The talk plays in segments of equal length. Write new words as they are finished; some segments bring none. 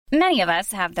Many of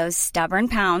us have those stubborn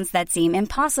pounds that seem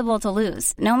impossible to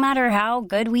lose, no matter how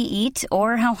good we eat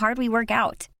or how hard we work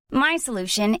out. My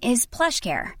solution is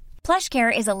PlushCare.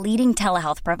 PlushCare is a leading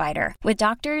telehealth provider with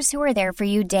doctors who are there for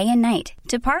you day and night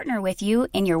to partner with you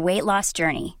in your weight loss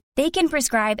journey. They can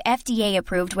prescribe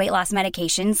FDA-approved weight loss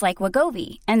medications like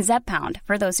Wegovy and Zepbound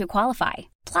for those who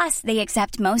qualify. Plus, they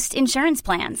accept most insurance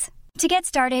plans. To get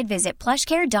started, visit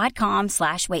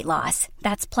plushcare.com/weightloss.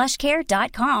 That's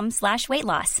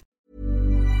plushcare.com/weightloss.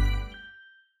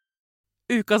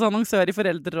 Ukas annonsør I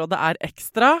Foreldrerådet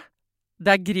Ekstra.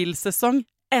 Det grillsesong.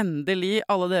 Endelig,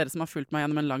 alle dere som har fulgt meg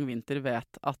gjennom en lang vinter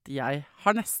vet at jeg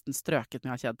har nesten strøket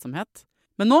med av kjedsomhet.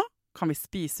 Men nå kan vi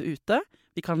spise ute,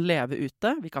 vi kan leve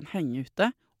ute, vi kan henge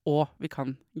ute, og vi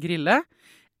kan grille.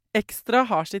 Ekstra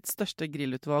har sitt største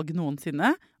grillutvalg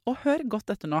noensinne, og hør godt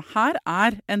etter nå. Her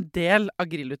en del av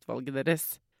grillutvalget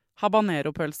deres.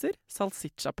 Habanero-pølser,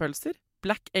 salsiccia-pølser,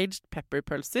 black-aged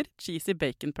pepper-pølser, cheesy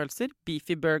bacon-pølser,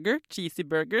 beefy burger, cheesy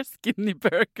burger, skinny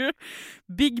burger,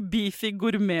 big beefy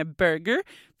gourmet-burger,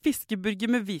 fiskeburger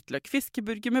med hvitløk,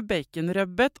 fiskeburger med bacon,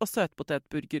 rødbet og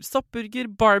søtpotetburger, soppburger,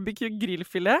 barbecue,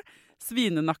 grillfilet,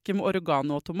 svinenakke med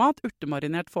oregano og tomat,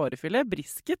 urtemarinert fårefilet,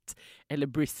 brisket, eller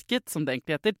brisket som det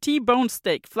egentlig heter, T-bone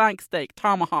steak, flank steak,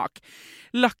 tomahawk,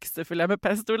 laksefilet med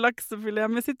pesto, laksefilet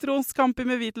med sitron, scampi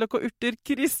med hvitløk og urter,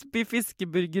 crispy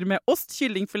fiskeburger med ost,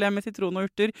 kyllingfilet med sitron og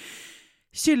urter,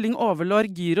 kylling overlår,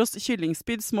 gyros,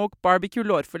 kyllingspyd, smoke, barbecue,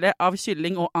 lårfilet av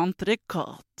kylling og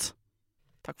entrecôte.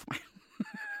 Takk for meg.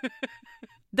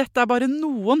 Dette bare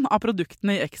noen av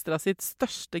produktene I Ekstra sitt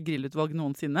største grillutvalg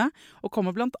noensinne, og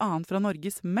kommer blant annet fra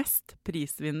Norges mest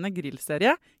prisvinnende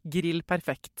grillserie, Grill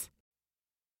Perfekt.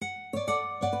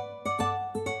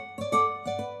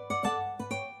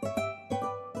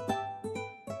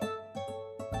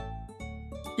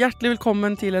 Hjertelig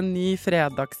velkommen til en ny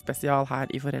fredagsspesial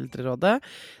her I Foreldrerådet.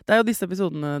 Det jo disse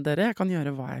episodene dere, jeg kan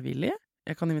gjøre hva jeg vil I.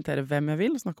 Jeg kan invitere hvem jeg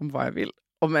vil, og snakke om hva jeg vil.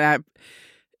 Men jeg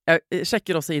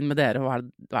sjekker også inn med dere, hva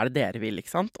det dere vil,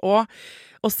 ikke sant? Og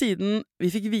siden vi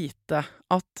fikk vite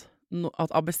at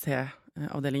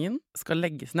ABC-avdelingen skal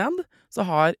legges ned, så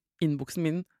har innboksen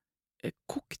min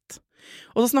kokt.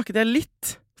 Og så snakket jeg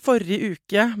litt forrige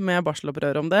uke med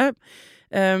barselopprøret om det,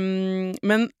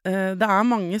 men det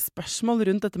mange spørsmål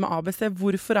rundt dette med ABC.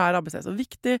 Hvorfor ABC så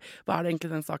viktig? Hva det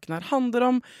egentlig den saken her handler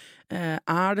om?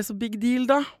 Det så big deal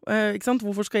da? Ikke sant?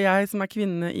 Hvorfor skal jeg som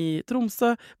kvinne I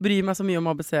Tromsø bry meg så mye om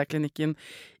ABC-klinikken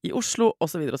I Oslo, og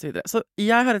så videre og så videre. Så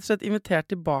jeg har rett og slett invitert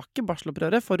tilbake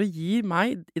barselopprøret for å gi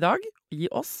meg I dag,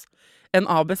 gi oss, en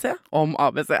ABC om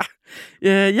ABC.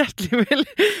 Hjertelig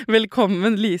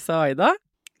velkommen Lisa og Aida.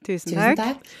 Tusen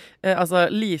takk. Altså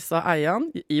Lisa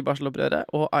Eian I barselopprøret,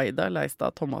 og Aida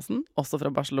Leistad Thomasen, også fra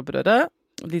barselopprøret.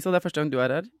 Lisa, det første gang du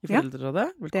her I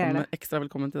Foreldrerådet. Velkommen, ekstra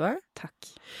velkommen til deg. Takk.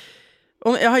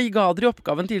 Og jeg ga dere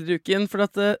oppgaven tidligere uken, for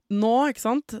at nå, ikke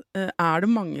sant, det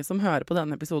mange som hører på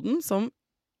denne episoden, som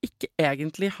ikke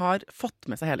egentlig har fått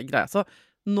med seg hele greia. Så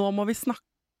nå må vi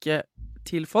snakke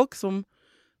til folk som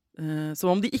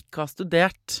om de ikke har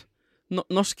studert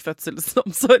norsk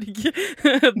fødselsomsorg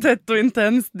tett og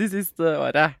intens de siste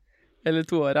året, eller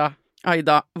 2 årene.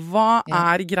 Aida, hva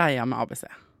greia med ABC?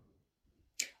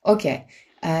 Ok,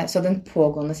 så den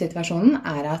pågående situasjonen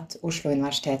at Oslo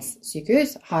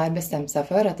Universitetssykehus har bestemt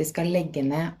seg for at de skal legge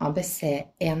ned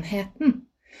ABC-enheten.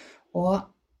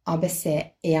 Og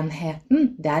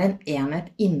ABC-enheten, det en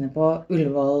enhet inne på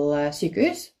Ullevål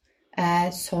sykehus,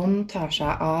 som tar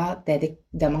seg av det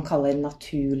man kaller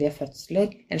naturlige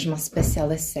fødsler, eller som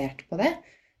spesialisert på det,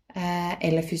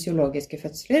 eller fysiologiske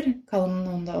fødsler, kaller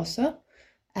noen det også.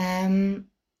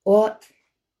 Og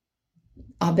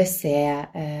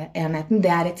ABC-enheten,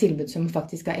 det et tilbud som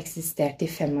faktisk har eksistert I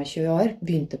 25 år,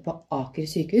 begynte på Aker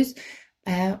sykehus.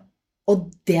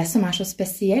 Og det som så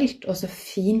spesielt og så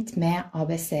fint med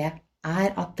ABC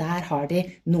at der har de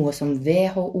noe som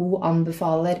WHO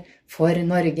anbefaler for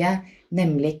Norge,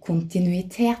 nemlig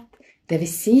kontinuitet. Det vil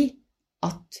si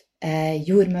at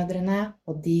jordmødrene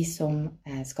og de som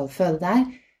skal føde der,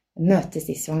 møtes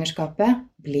I svangerskapet,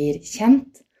 blir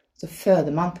kjent, så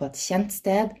føder man på et kjent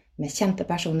sted med kjente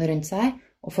personer rundt seg,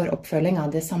 og får oppfølging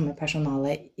av det samme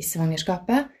personalet I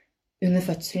svangerskapet, under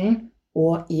fødselen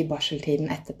og I barseltiden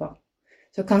etterpå.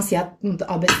 Så jeg kan si at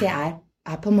ABC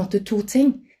på en måte 2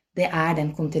 ting. Det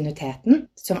den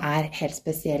kontinuiteten som helt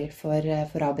spesiell for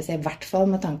ABC, I hvert fall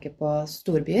med tanke på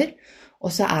storbyer.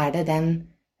 Og så det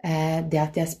det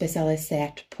at de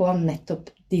spesialisert på nettopp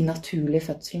de naturlige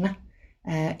fødslene.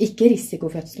 Ikke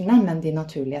risikofødslene, men de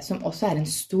naturlige, som også en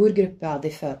stor gruppe av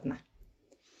de fødende.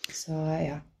 Så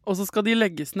ja. Og så skal de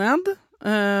legges ned,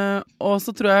 og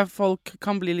så tror jeg folk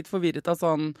kan bli litt forvirret av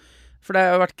sånn, For det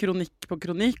har jo vært kronikk på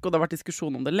kronikk, og det har vært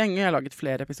diskusjon om det lenge. Jeg har laget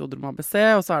flere episoder om ABC,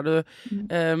 og så er det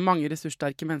mange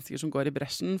ressurssterke mennesker som går i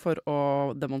bresjen for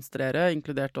å demonstrere,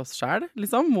 inkludert oss selv,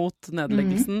 liksom, mot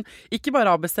nedleggelsen. Ikke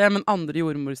bare ABC, men andre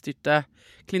jordmorstyrte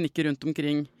klinikker rundt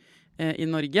omkring i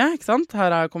Norge, ikke sant?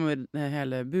 Her kommer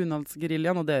hele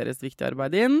bunadsgeriljaen og deres viktige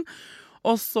arbeid inn.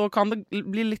 Og så kan det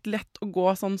bli litt lett å gå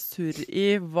sånn surr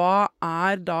i hva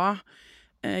da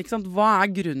ikke sant? Hva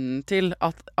grunnen til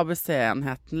at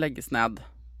ABC-enheten legges ned?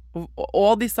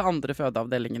 Og disse andre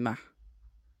fødeavdelingene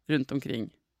rundt omkring.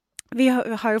 Vi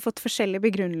har jo fått forskjellige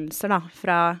begrunnelser da,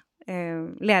 fra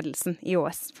ledelsen i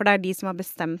OS. For det er de som har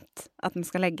bestemt at den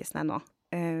skal legges ned nå.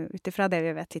 Utifra det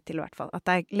vi vet hittil i hvert fall. At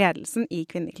det er ledelsen i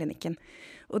kvinneklinikken.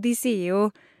 Og de sier jo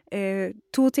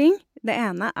 2 ting. Det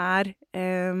ene er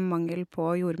mangel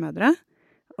på jordmødre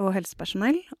og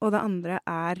helsepersonell. Og det andre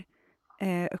er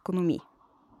økonomi.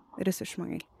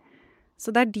 Ressursmangel.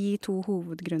 Så det er de 2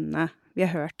 hovedgrunnene vi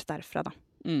har hørt derfra, da.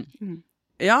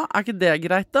 Ja, er ikke det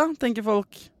greit da, tenker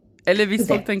folk? Eller hvis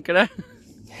folk tenker det.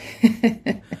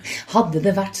 Hadde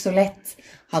det vært så lett,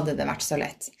 hadde det vært så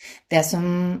lett. Det som,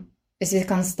 hvis vi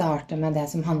kan starte med det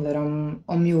som handler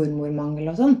om jordmormangel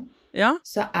og sånn,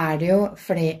 så er det jo,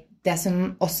 fordi det som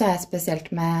også er spesielt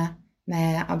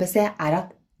med ABC, er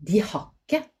at de har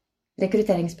ikke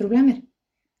rekrutteringsproblemer.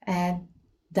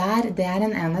 Det er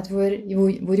en enhet hvor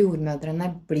jordmødrene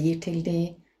blir til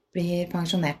de blir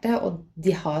pensjonerte, og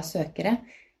de har søkere.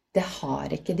 Det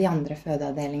har ikke de andre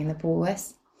fødeavdelingene på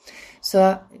OS. Så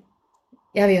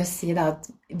jeg vil jo si da at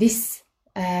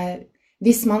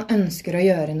hvis man ønsker å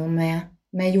gjøre noe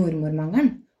med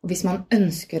jordmormangelen, og hvis man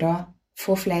ønsker å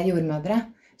få flere jordmødre,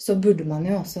 så burde man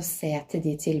jo også se til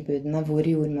de tilbudene hvor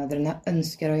jordmødrene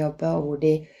ønsker å jobbe,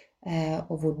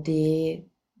 og hvor de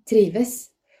trives.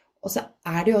 Og så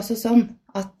er det jo også sånn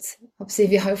at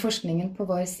vi har jo forskningen på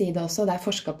vår side også, det er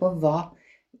forsket på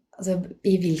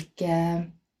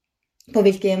på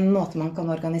hvilken måte man kan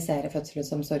organisere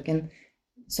fødselsomsorgen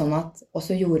sånn at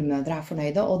også jordmødre er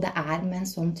fornøyde, og det er med en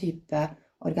sånn type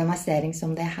organisering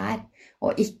som det her,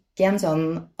 og ikke en sånn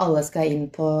alle skal inn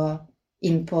på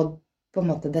en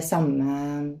måte det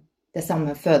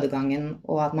samme fødegangen,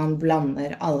 og at man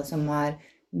blander alle som har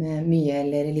mye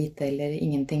eller lite eller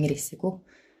ingenting risiko.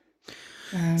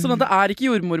 Sånn at det er ikke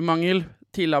jordmormangel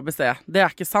til ABC. Det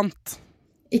er ikke sant.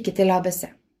 Ikke til ABC.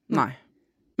 Nei.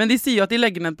 Men de sier at de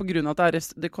legger ned på grunn av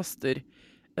at det koster.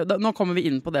 Nå kommer vi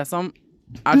inn på det som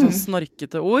er sånn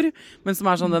snorkete ord, men som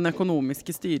er sånn den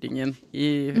økonomiske styringen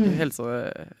i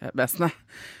helsevesenet.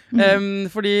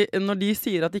 Fordi når de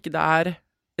sier at ikke det er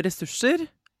ressurser,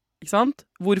 ikke sant?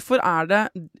 Hvorfor er det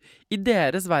i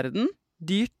deres verden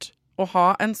dyrt å ha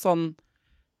en sånn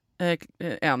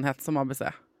enhet som ABC?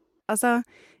 Altså,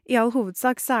 i all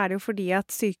hovedsak så er det jo fordi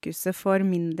at sykehuset får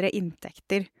mindre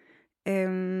inntekter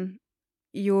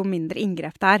jo mindre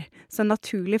inngrep det er. Så en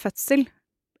naturlig fødsel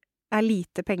er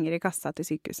lite penger i kassa til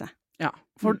sykehuset. Ja,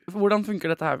 for hvordan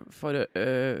funker dette her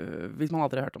hvis man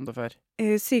aldri har hørt om det før?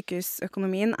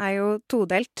 Sykehusøkonomien er jo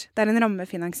todelt. Det er en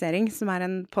rammefinansiering som er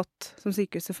en pott som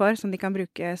sykehuset får, som de kan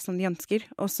bruke som de ønsker.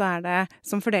 Og så er det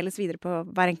som fordeles videre på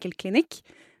hver enkelt klinikk.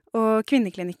 Og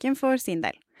kvinneklinikken får sin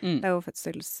del. Det er jo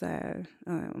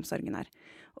fødselsomsorgen her.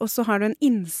 Og så har du en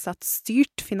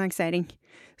innsatsstyrt finansiering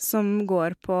som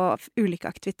går på ulike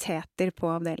aktiviteter på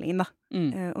avdelingen da.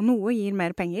 Og noe gir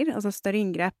mer penger, altså større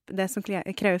inngrep, det som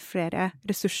krever flere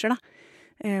ressurser da.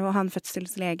 Å ha en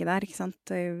fødselslege der, ikke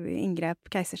sant? Inngrep,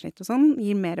 keisersnitt og sånn,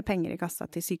 gir mer penger i kassa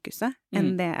til sykehuset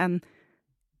enn det en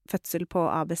fødsel på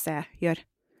ABC gjør.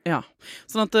 Ja,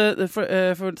 sånn at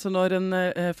så når en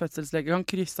fødselslege kan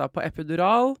krysse av på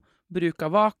epidural, bruk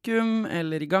av vakuum,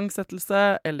 eller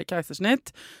igangsettelse, eller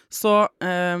keisersnitt, så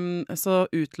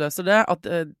utløser det at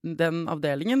den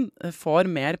avdelingen får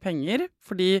mer penger,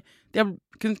 fordi de har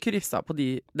kunnet krysse av på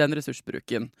den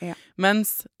ressursbruken. Ja.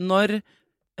 Mens når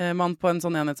man på en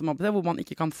sånn enhet som ABC, hvor man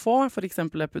ikke kan få, for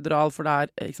eksempel epidural, for det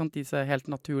er ikke sant, disse helt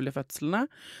naturlige fødslene,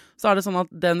 så er det sånn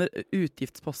at den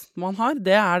utgiftsposten man har,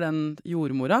 det er den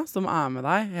jordmora som er med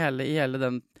deg i hele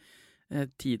den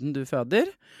tiden du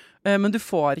føder. Men du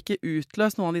får ikke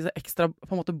utløst noen av disse ekstra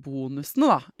på en måte bonusene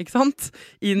da, ikke sant?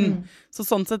 Så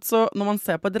sånn sett, så når man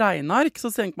ser på et regneark,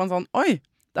 så tenker man sånn, oi,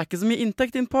 det er ikke så mye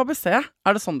inntekt inn på ABC.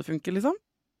 Er det sånn det funker, liksom?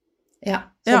 Ja,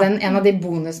 så en av de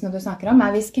bonusene du snakker om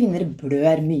er hvis kvinner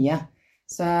blør mye.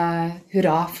 Så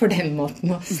hurra for den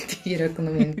måten å styre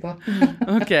økonomien på.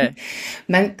 Ok.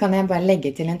 Men kan jeg bare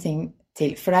legge til en ting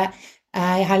til? For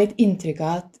jeg har litt inntrykk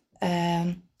av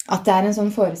at det er en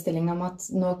sånn forestilling om at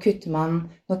nå kutter man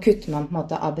på en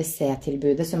måte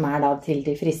ABC-tilbudet, som er da til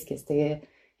de friskeste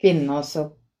kvinnene, og så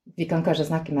vi kan kanskje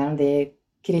snakke mer om de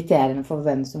kriteriene for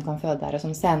hvem som kan føde der og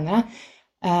sånn senere.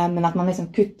 Men at man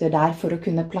liksom kutter der for å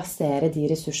kunne plassere de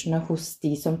ressursene hos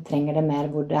de som trenger det mer,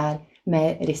 hvor det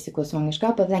mer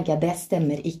risikosvangerskap. Og da tenker jeg, det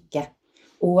stemmer ikke.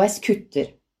 OS kutter.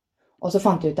 Og så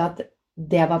fant jeg ut at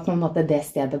det var på en måte det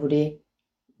stedet hvor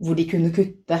de kunne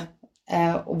kutte,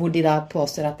 og hvor de da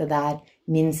påstår at det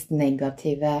minst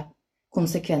negative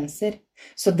konsekvenser.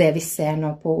 Så det vi ser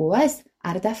nå på OS,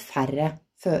 at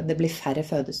det blir færre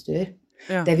fødestuer.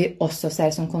 Ja. Det vi også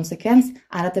ser som konsekvens,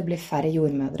 at det blir færre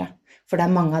jordmødre. For det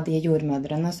mange av de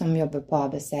jordmødrene som jobber på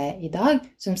ABC i dag,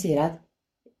 som sier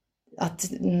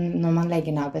at når man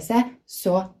legger ned ABC,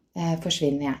 så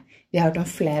forsvinner jeg. Vi har hørt om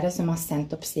flere som har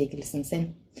sendt oppsigelsen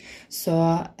sin. Så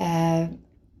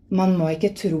man må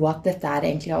ikke tro at dette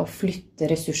egentlig å flytte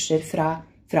ressurser fra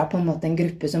på en måte en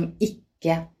gruppe som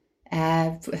ikke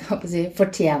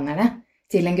fortjener det,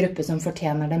 til en gruppe som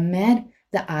fortjener det mer.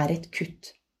 Det et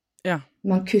kutt. Ja.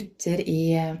 Man kutter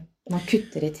i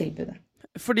tilbudet.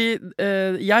 Fordi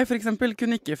jeg for eksempel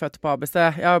kunne ikke født på ABC.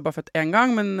 Jeg har bare født en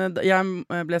gang, men jeg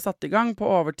ble satt i gang på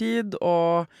overtid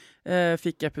og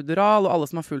fikk epidural, og alle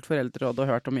som har fulgt foreldrerådet og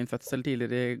hørt om min fødsel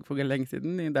tidligere for lenge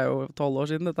siden, det jo 12 år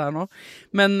siden dette nå,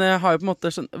 men har jo på en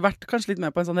måte vært kanskje litt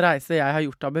med på en sånn reise jeg har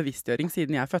gjort av bevisstgjøring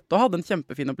siden jeg fødte, og hadde en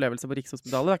kjempefin opplevelse på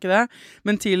Rikshospitalet, det ikke det?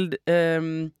 Men til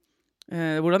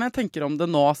hvordan jeg tenker om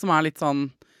det nå, som litt sånn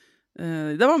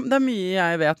det mye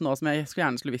jeg vet nå som jeg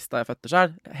gjerne skulle visst da jeg fødte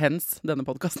selv, hens denne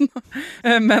podcasten.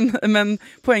 men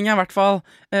poenget i hvert fall,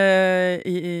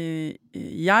 jeg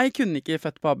kunne ikke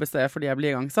født på ABC fordi jeg ble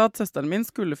igangsatt. Søsteren min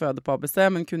skulle føde på ABC,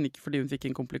 men kunne ikke fordi hun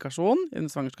fikk en komplikasjon under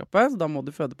svangerskapet, så da må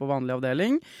du føde på vanlig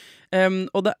avdeling.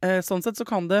 Og sånn sett så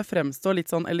kan det fremstå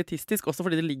litt sånn elitistisk, også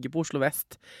fordi det ligger på Oslo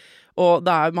Vest. Og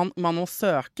man må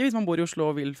søke hvis man bor i Oslo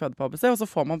og vil føde på ABC, og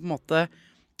så får man på en måte,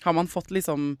 har man fått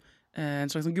liksom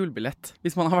en slags gullbillett,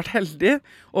 hvis man har vært heldig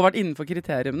og vært innenfor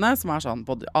kriteriene som sånn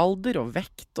både alder og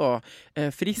vekt og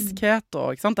friskhet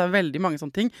og, ikke sant? Det veldig mange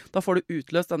sånne ting. Da får du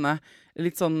utløst denne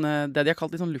litt sånn, det de har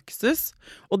kalt litt sånn luksus.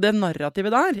 Og det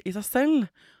narrativet der i seg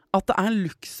selv, at det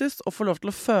luksus å få lov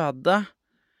til å føde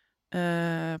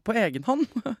på egen hånd,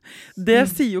 det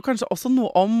sier jo kanskje også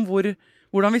noe om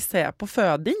hvordan vi ser på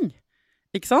føding.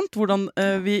 Ikke sant? Hvordan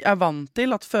vi vant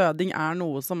til at føding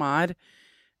noe som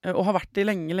og har vært det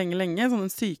lenge, sånn en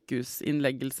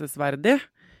sykehusinnleggelsesverdig.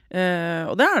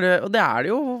 Og det det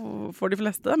jo for de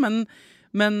fleste, men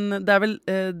det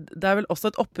vel også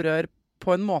et opprør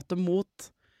på en måte mot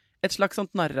et slags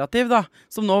sånt narrativ, da,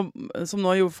 som nå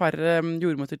jo færre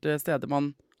jordmorstyrte steder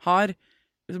man har,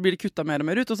 så blir det kuttet mer og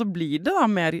mer ut, og så blir det da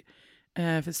mer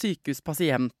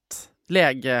sykehuspasient,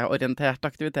 legeorientert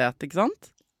aktivitet, ikke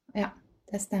sant? Ja,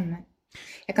 det stemmer.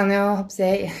 Jeg kan jo si,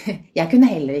 jeg kunne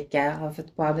heller ikke ha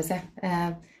født på ABC,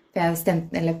 for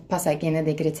jeg passet ikke inn i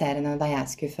de kriteriene da jeg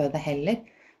skulle føde heller,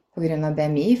 på grunn av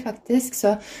BMI faktisk,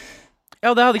 så...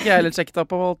 Ja, det hadde ikke jeg heller sjekket opp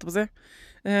på, holdt på å si.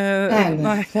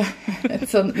 Nei.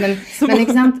 Men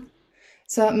ikke sant?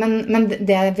 Så, men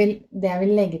det jeg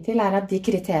vil legge til at de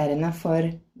kriteriene for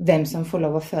hvem som får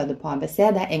lov å føde på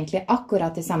ABC, det egentlig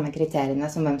akkurat de samme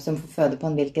kriteriene som hvem som får føde på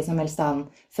en hvilken som helst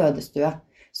annen fødestue.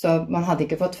 Så man hadde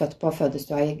ikke fått født på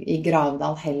fødestua i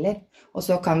Gravdal heller. Og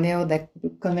så kan vi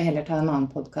vi heller ta en annen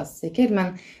podcast sikkert,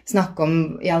 men snakke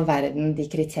om i all verden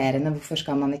de kriteriene. Hvorfor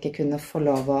skal man ikke kunne få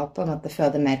lov å på en måte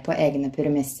føde mer på egne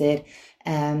premisser,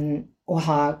 og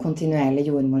ha kontinuerlig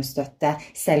jordmorstøtte,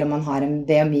 selv om man har en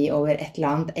BMI over et eller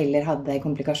annet, eller hadde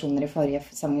komplikasjoner i forrige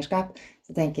svangerskap.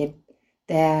 Så jeg tenker,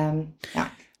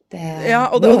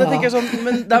 og det tenker jeg sånn,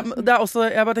 men det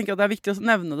også, jeg bare tenker at det viktig å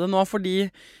nevne det nå,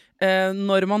 fordi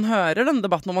når man hører denne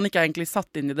debatten, og man ikke egentlig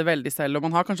satt inn i det veldig selv, og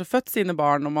man har kanskje født sine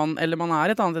barn, eller man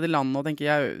et annet sted i landet og tenker,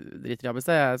 jeg driter i ABC,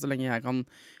 så lenge jeg kan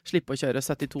slippe å kjøre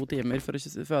 72 timer for å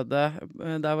føde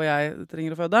der hvor jeg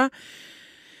trenger å føde.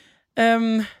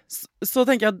 Så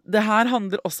tenker jeg at det her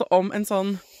handler også om en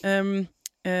sånn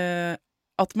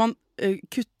at man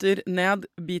kutter ned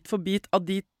bit for bit av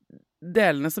de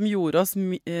delene som gjorde oss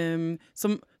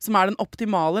som den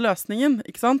optimale løsningen,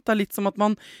 ikke sant? Det litt som at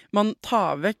man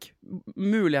tar vekk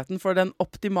muligheten for den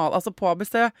optimale, altså på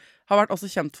ABC har vært også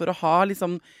kjent for å ha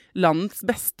liksom landets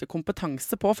beste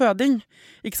kompetanse på føding,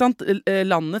 ikke sant?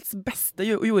 Landets beste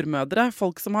jordmødre,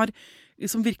 folk som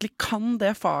virkelig kan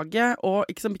det faget, og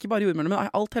ikke bare jordmødre, men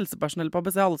alt helsepersonell på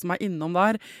ABC, alle som innom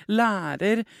der,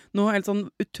 lærer noe helt sånn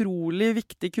utrolig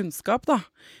viktig kunnskap, da,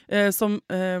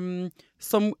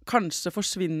 som kanskje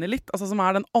forsvinner litt, altså som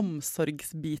den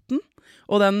omsorgsbiten,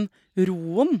 og den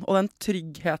roen, og den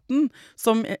tryggheten,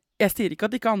 som jeg sier ikke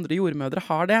at ikke andre jordmødre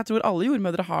har det, jeg tror alle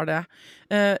jordmødre har det.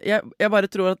 Jeg bare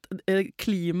tror at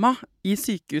klima i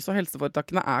sykehus og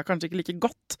helseforetakene kanskje ikke like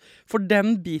godt for den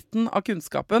biten av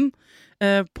kunnskapen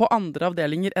på andre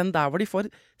avdelinger enn der hvor de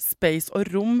får space og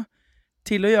rom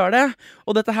til å gjøre det.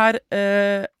 Og dette her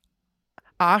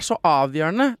så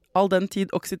avgjørende, all den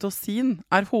tid oksytocin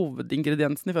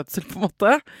hovedingrediensen i fødsel på en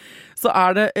måte, så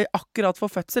det akkurat for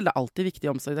fødsel, det alltid viktig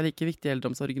omsorg, det like viktig i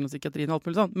eldreomsorgen og psykiatrien og alt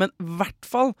mulig sånn, men i hvert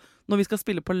fall når vi skal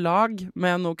spille på lag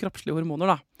med noen kroppslige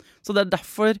hormoner da. Så det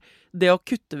derfor det å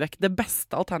kutte vekk det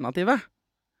beste alternativet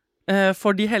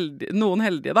for noen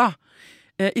heldige da,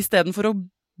 i stedet for å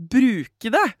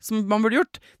bruke det, som man burde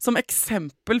gjort, som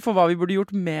eksempel for hva vi burde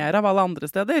gjort mer av alle andre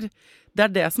steder. Det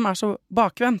det som så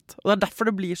bakvendt, og det derfor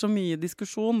det blir så mye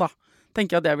diskusjon, da.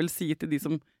 Tenker jeg at jeg vil si til de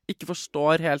som ikke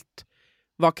forstår helt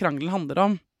hva krangelen handler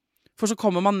om. For så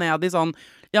kommer man ned i sånn,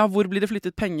 ja, hvor blir det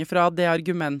flyttet penger fra, det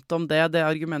argumentet om det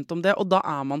argumentet om det, og da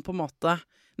man på en måte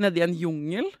nede i en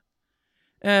jungel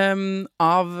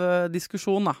av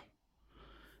diskusjon, da.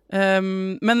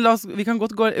 Men vi kan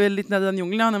godt gå litt ned i den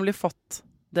jungelen. Jeg har nemlig fått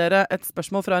dere et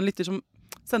spørsmål fra en lytter som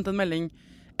sendte en melding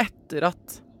etter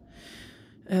at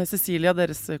Cecilia,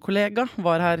 deres kollega,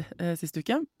 var her siste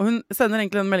uke. Og hun sender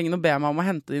egentlig den meldingen og ber meg om å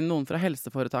hente inn noen fra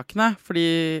helseforetakene, fordi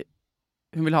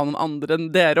hun vil ha noen andre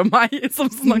enn dere og meg som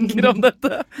snakker om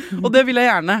dette. Og det vil jeg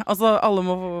gjerne. Altså,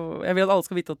 jeg vil at alle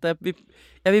skal vite at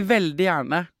jeg vil veldig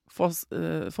gjerne få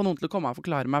noen til å komme og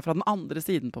forklare meg fra den andre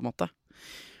siden, på en måte.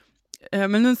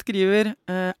 Men hun skriver,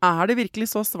 det virkelig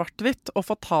så svart-hvitt og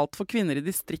fatalt for kvinner i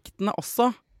distriktene også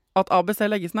at ABC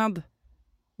legges ned?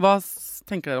 Hva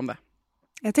tenker dere om det?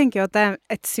 Jeg tenker jo at det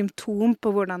et symptom på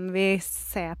hvordan vi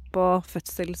ser på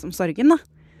fødselsomsorgen, da.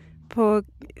 På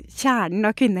kjernen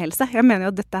av kvinnehelse. Jeg mener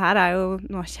jo at dette her jo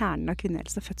noe av kjernen av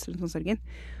kvinnehelse, fødselsomsorgen.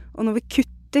 Og når vi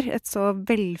kutter et så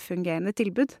velfungerende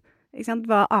tilbud, ikke sant?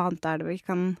 Hva annet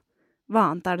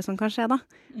det som kan skje da?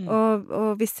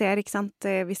 Og vi ser, ikke sant,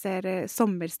 vi ser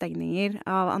sommerstengninger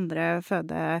av andre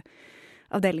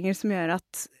fødeavdelinger som gjør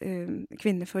at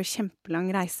kvinner får kjempelang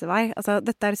reisevei. Altså,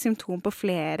 dette et symptom på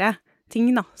flere ting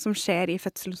da, som skjer i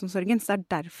fødselsomsorgen, så det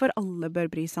derfor alle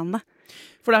bør bry seg om det.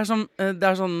 For det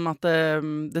sånn at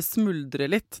det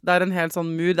smuldrer litt. Det en helt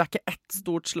sånn mur, det ikke ett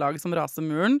stort slag som raser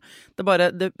muren. Det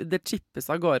bare, det chippes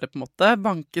av gårde på en måte,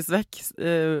 bankes vekk,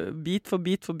 bit for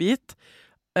bit for bit,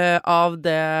 av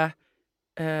den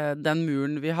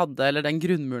muren vi hadde, eller den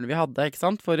grunnmuren vi hadde, ikke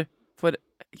sant, for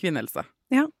kvinnehelse.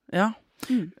 Ja. Ja.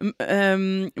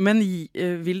 Men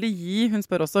vil det hun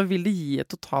spør også, vil det gi et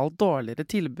totalt dårligere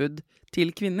tilbud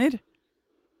til kvinner?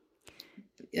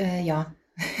 Ja.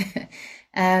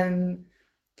 I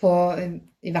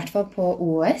hvert fall på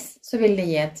OS så vil det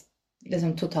gi et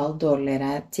liksom, totalt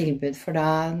dårligere tilbud, for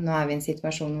nå vi i en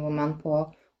situasjon hvor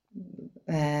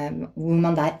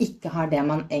man der ikke har det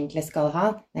man egentlig skal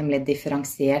ha, nemlig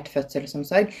differensiert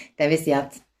fødselsomsorg. Det vil si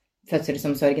at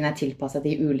fødselsomsorgen tilpasset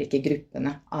de ulike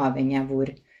gruppene, avhengig av hvor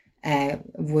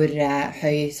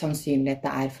høy sannsynlighet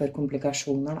det for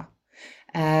komplikasjoner. Da.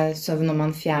 Så når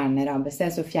man fjerner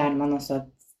ABC, så fjerner man også et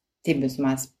tilbud som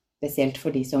spesielt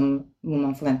for de hvor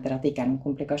man forventer at det ikke noen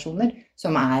komplikasjoner,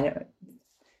 som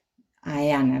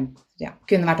gjerne,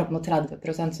 kunne vært opp mot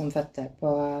 30% som fødte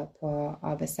på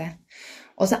ABC.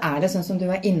 Og så det sånn som du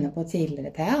var inne på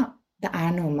tidligere, Thea, det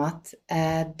noe med at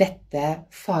dette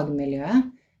fagmiljøet,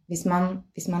 hvis man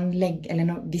legger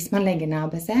ned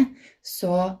ABC,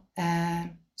 så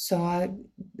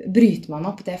bryter man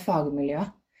opp det fagmiljøet.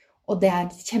 Og det en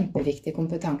kjempeviktig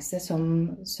kompetanse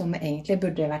som egentlig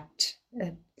burde vært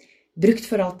brukt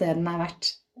for alt det den vært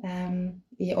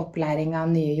i opplæring av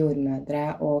nye jordmødre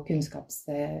og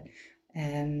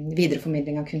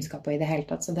videreformidling av kunnskap og i det hele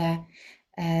tatt. Så det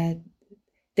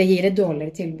gir et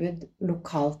dårligere tilbud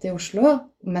lokalt i Oslo,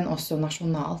 men også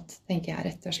nasjonalt, tenker jeg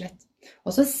rett og slett. Og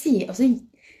så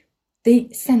de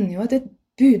sender jo et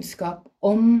budskap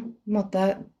om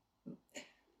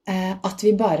at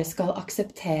vi bare skal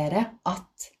akseptere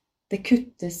at det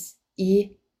kuttes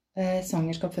i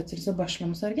svangerskap, fødsels- og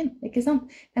barselomsorgen, ikke sant?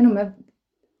 Det noe med,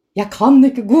 jeg kan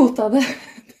ikke godta det.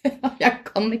 Jeg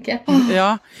kan ikke.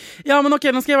 Ja, men ok,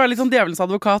 nå skal jeg være litt sånn djevelens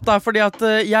advokat da, fordi at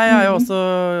jeg jo også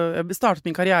startet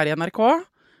min karriere i NRK,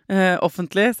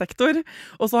 offentlig sektor,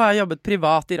 og så har jeg jobbet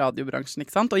privat i radiobransjen,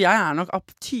 ikke sant? Og jeg nok av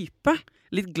type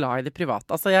litt glad i det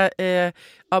private. Altså jeg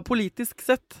politisk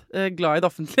sett glad i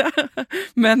det offentlige,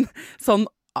 men sånn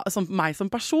meg som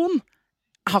person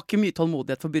Jeg har ikke mye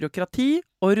tålmodighet for byråkrati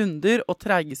og runder og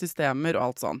treige systemer og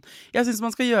alt sånn. Jeg synes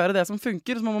man skal gjøre det som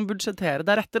funker, så må man budsjettere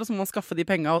deretter, og så må man skaffe de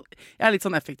pengene, og jeg er litt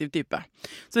sånn effektiv type.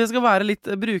 Så jeg skal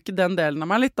bruke den delen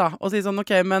av meg litt da, og si sånn,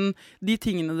 ok, men de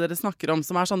tingene dere snakker om,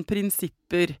 som er sånn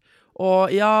prinsipper,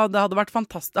 og ja, det hadde jo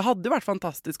vært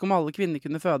fantastisk om alle kvinner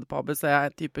kunne føde på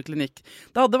ABC-type klinikk.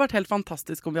 Det hadde vært helt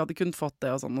fantastisk om vi hadde kunnet fått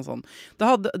det og sånn og sånn. Det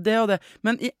hadde det og det.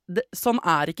 Men sånn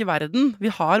er ikke verden. Vi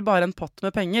har bare en pott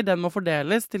med penger. Den må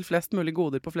fordeles til flest mulig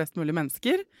goder på flest mulig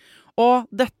mennesker. Og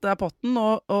dette er potten,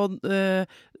 og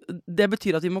det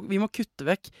betyr at vi må kutte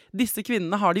vekk. Disse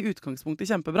kvinnene har det i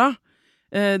utgangspunktet kjempebra.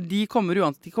 De kommer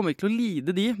ikke til å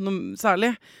lide de,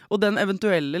 særlig. Og den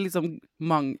eventuelle liksom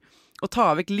å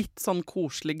ta vekk litt sånn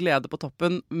koselig glede på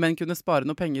toppen, men kunne spare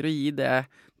noe penger og gi det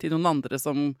til noen andre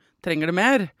som trenger det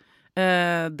mer.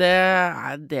 Det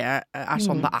er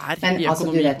sånn det er men, i altså,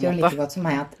 økonomi. Du vet jo like godt som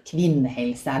meg at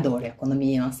kvinnehelse er dårlig økonomi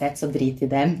uansett, så drit i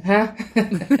dem.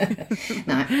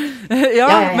 Nei.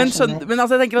 Men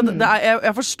altså, jeg tenker at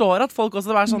jeg forstår at folk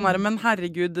også er sånn der, men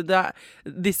herregud,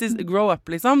 this is grow up,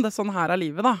 liksom. Det er sånn her er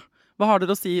livet, da. Hva har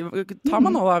dere å si? Ta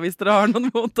meg nå da, hvis dere har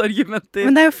noen motargumenter.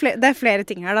 Men det er jo det er flere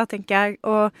ting her da, tenker jeg.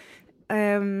 Og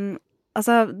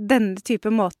altså, denne type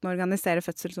måten å organisere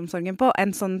fødselsomsorgen på,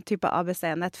 en sånn type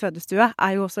ABC-enhet fødestue,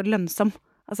 er jo også lønnsom.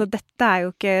 Altså, dette er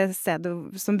jo ikke stedet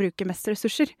som bruker mest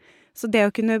ressurser. Så det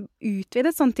å kunne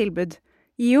utvide et sånt tilbud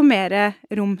gir jo mer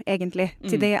rom, egentlig,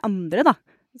 til de andre da,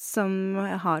 som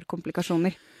har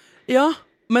komplikasjoner. Ja,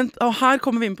 men her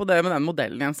kommer vi inn på det med den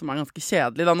modellen igjen, som er ganske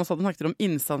kjedelig. Da, nå snakket om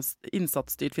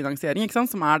innsatsstyrt finansiering, ikke sant?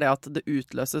 Som er det at det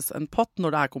utløses en pott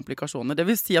når det er komplikasjoner. Det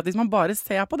vil si at hvis man bare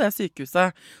ser på det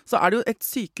sykehuset, så er det jo et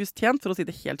sykehus tjent, for å si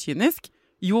det helt kynisk.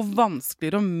 Jo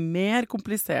vanskeligere og mer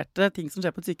kompliserte ting som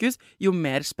skjer på et sykehus, jo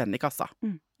mer spenn i kassa.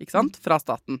 Ikke sant? Fra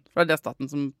staten. For det er staten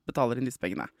som betaler inn disse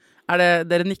pengene.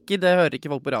 Dere nikker, det hører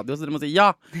ikke folk på radio, så dere må si ja,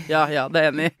 det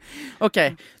er enig.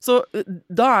 Ok, så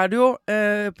da er det jo,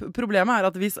 problemet er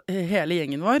at hvis hele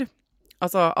gjengen vår,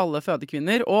 altså alle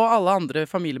fødekvinner og alle andre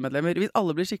familiemedlemmer, hvis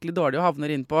alle blir skikkelig dårlige og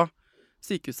havner inn på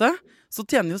sykehuset, så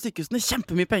tjener jo sykehusene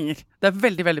kjempemye penger. Det er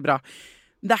veldig, veldig bra.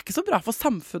 Det er ikke så bra for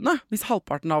samfunnet hvis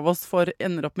halvparten av oss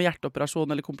ender opp med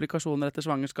hjerteoperasjon eller komplikasjoner etter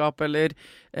svangerskap,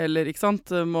 eller ikke sant,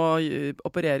 må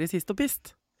operere i sist og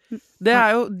pist. Det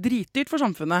er jo dritdyrt for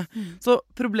samfunnet. Så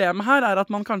problemet her er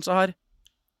at man kanskje har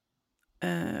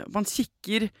man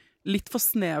kikker litt for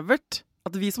snevert.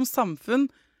 At vi som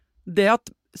samfunn, det at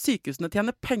sykehusene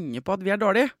tjener penger på at vi er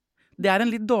dårlige, det er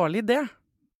en litt dårlig idé.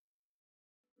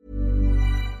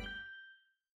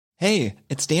 Hey,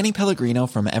 it's Danny Pellegrino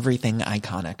from Everything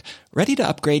Iconic. Ready to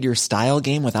upgrade your style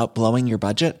game without blowing your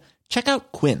budget? Check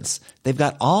out Quince. They've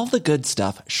got all the good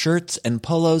stuff, shirts and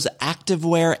polos,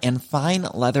 activewear, and fine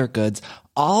leather goods,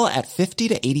 all at 50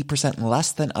 to 80%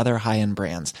 less than other high-end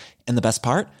brands. And the best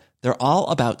part? They're all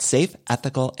about safe,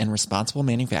 ethical, and responsible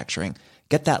manufacturing.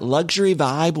 Get that luxury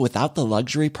vibe without the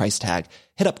luxury price tag.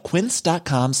 Hit up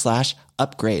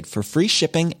quince.com/upgrade for free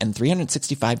shipping and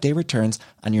 365-day returns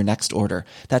on your next order.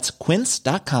 That's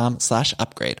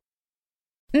quince.com/upgrade.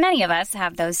 Many of us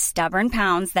have those stubborn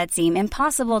pounds that seem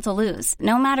impossible to lose,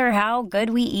 no matter how good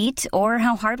we eat or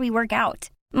how hard we work out.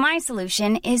 My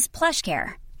solution is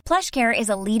PlushCare. PlushCare is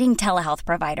a leading telehealth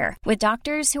provider with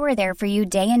doctors who are there for you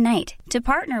day and night to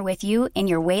partner with you in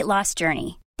your weight loss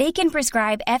journey. They can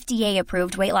prescribe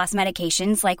FDA-approved weight loss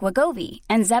medications like Wegovy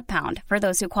and Zepbound for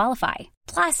those who qualify.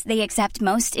 Plus, they accept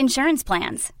most insurance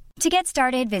plans. To get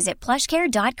started, visit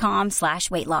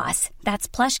plushcare.com/weightloss. That's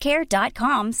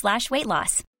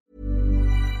plushcare.com/weightloss.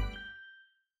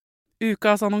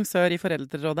 Ukas annonsør i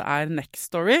Foreldrerådet er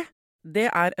Nextory. Det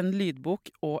er en lydbok-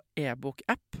 og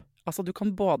e-bok-app. Altså, du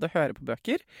kan både høre på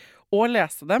bøker og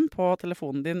lese dem på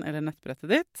telefonen din eller nettbrettet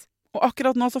ditt. Og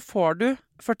akkurat nå så får du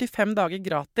 45 dager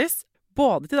gratis,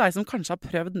 både til deg som kanskje har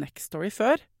prøvd Nextory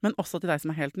før, men også til deg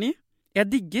som er helt ny. Jeg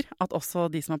digger at også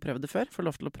de som har prøvd det før, får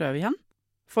lov til å prøve igjen.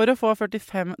 For å få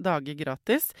 45 dager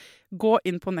gratis, gå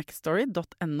inn på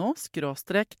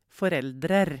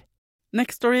nextory.no/foreldrer.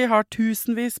 Nextory har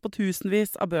tusenvis på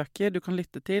tusenvis av bøker du kan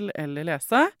lytte til eller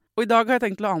lese. Og i dag har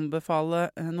jeg tenkt å anbefale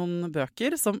noen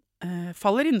bøker som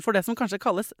faller innenfor det som kanskje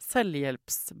kalles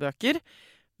selvhjelpsbøker.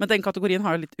 Men den kategorien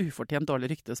har jo litt ufortjent dårlig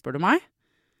rykte, spør du meg.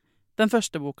 Den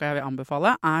første boka jeg vil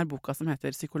anbefale er boka som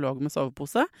heter Psykolog med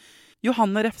sovepose.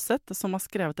 Johanne Refseth, som har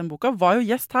skrevet den boka, var jo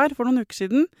gjest her for noen uker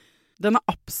siden. Den er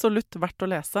absolutt verdt å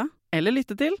lese, eller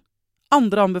lytte til.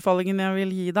 Andre anbefalingen jeg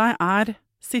vil gi deg er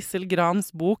Sissel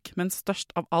Grans bok, men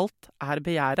størst av alt er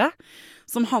begjæret,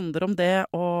 som handler om det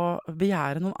å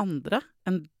begjære noen andre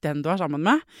enn den du er sammen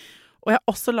med. Og jeg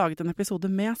har også laget en episode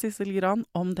med Sissel Gran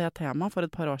om det temaet for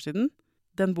et par år siden.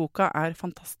 Den boka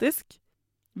fantastisk.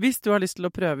 Hvis du har lyst til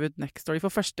å prøve ut Nextory for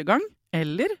første gang,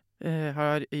 eller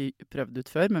har prøvd ut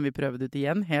før, men vi prøver ut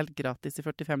igjen, helt gratis i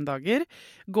 45 dager,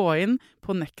 gå inn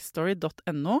på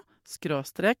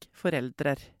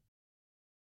nextory.no/foreldrer.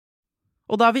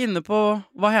 Og da vi inne på,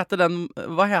 hva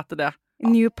heter det?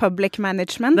 New Public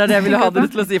Management. Det det jeg ville ha dere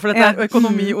til å si, for dette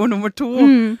økonomiord nummer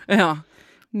 2. Ja.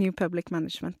 New Public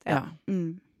Management, ja.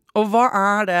 Og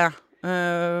hva det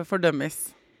for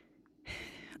dummies?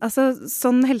 Altså,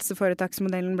 sånn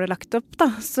helseforetaksmodellen ble lagt opp,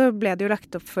 da, så ble det jo lagt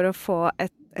opp for å få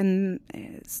en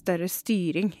større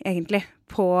styring, egentlig,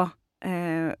 på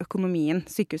økonomien,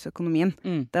 sykehusøkonomien.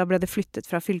 Da ble det flyttet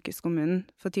fra fylkeskommunen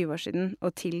for 20 år siden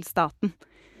og til staten.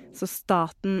 Så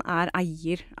staten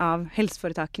eier av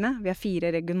helseforetakene. Vi har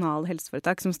 4 regionale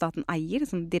helseforetak som staten eier,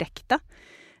 sånn direkte.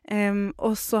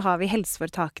 Og så har vi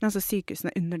helseforetakene, altså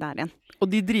sykehusene under der igjen. Og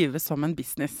de drives som en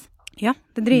business? Ja,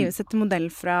 det drives etter modell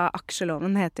fra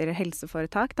aksjeloven, det heter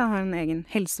helseforetak. Da har en egen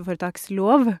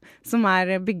helseforetakslov som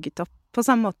bygget opp på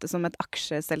samme måte som et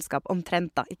aksjeselskap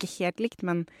omtrent, da. Ikke helt likt,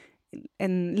 men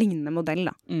en lignende modell,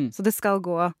 da. Så det skal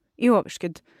gå i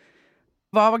overskudd.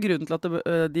 Hva var grunnen til at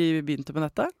de begynte med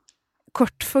dette?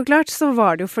 Kort forklart så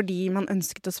var det jo fordi man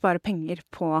ønsket å spare penger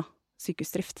på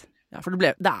sykehusdrift. Ja, for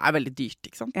det veldig dyrt,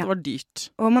 ikke sant? Ja. Det var dyrt.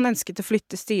 Og man ønsket å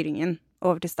flytte styringen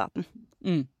over til staten.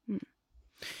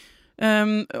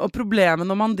 Og problemet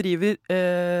når man driver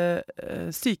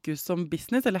sykehus som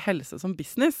business, eller helse som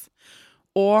business,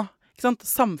 og ikke sant,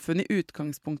 samfunnet i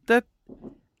utgangspunktet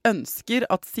ønsker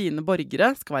at sine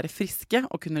borgere skal være friske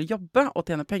og kunne jobbe og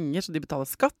tjene penger så de betaler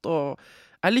skatt og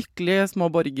lykkelige små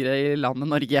borgere i landet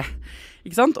Norge.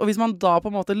 Ikke sant? Og hvis man da på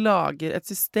en måte lager et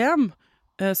system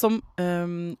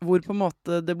hvor på en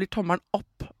måte det blir tommelen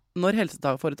opp når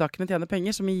helseforetakene tjener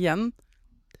penger, som igjen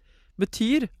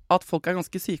betyr at folk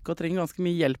ganske syke og trenger ganske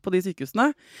mye hjelp på de sykehusene,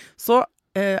 så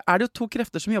det jo 2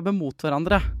 krefter som jobber mot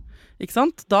hverandre. Ikke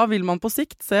sant? Da vil man på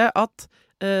sikt se at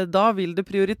da vil det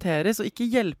prioriteres og ikke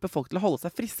hjelpe folk til å holde seg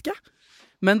friske,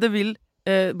 men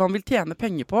man vil tjene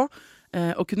penger på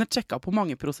å kunne sjekke opp på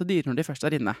mange prosedyrer når de først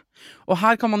inne. Og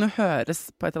her kan man jo høres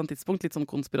på et eller annet tidspunkt litt sånn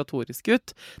konspiratorisk ut.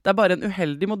 Det bare en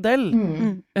uheldig modell.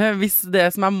 Hvis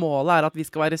det som målet at vi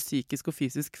skal være psykisk og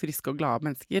fysisk friske og glade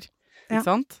mennesker. Ikke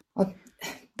sant?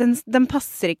 Den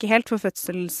passer ikke helt for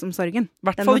fødselsomsorgen. I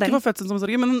hvert fall ikke for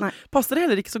fødselsomsorgen, men den passer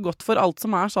heller ikke så godt for alt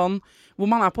som sånn, hvor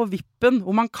man på vippen,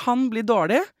 hvor man kan bli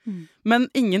dårlig, men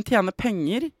ingen tjener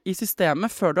penger i systemet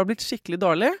før du har blitt skikkelig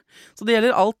dårlig. Så det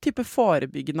gjelder all type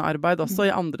forebyggende arbeid også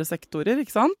i andre sektorer,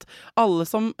 ikke sant? Alle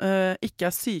som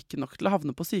ikke syke nok til å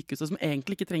havne på sykehuset, som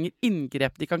egentlig ikke trenger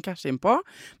inngrep de kan cashe inn på,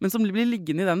 men som blir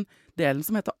liggende i den delen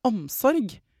som heter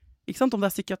omsorg. Ikke sant? Om det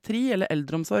psykiatri eller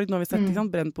eldreomsorg, nå har vi sett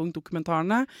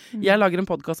Brennpunkt-dokumentarene. Jeg lager en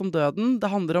podcast om døden.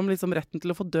 Det handler om liksom retten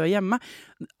til å få dø hjemme.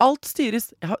 Alt styres,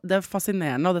 det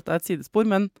fascinerende, og dette et sidespor,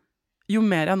 men jo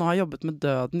mer jeg nå har jobbet med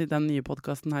døden i den nye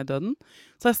podcasten Hei Døden,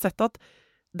 så har jeg sett at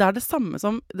det det samme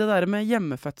som det der med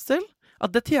hjemmefødsel, at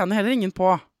det tjener heller ingen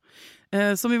på.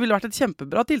 Som ville vært et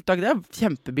kjempebra tiltak. Det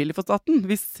kjempebillig for staten,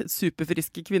 hvis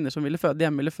superfriske kvinner som ville føde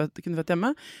hjemme eller kunne født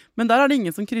hjemme. Men der det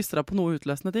ingen som krysser av på noe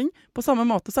utløsende ting. På samme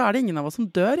måte så det ingen av oss som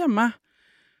dør hjemme.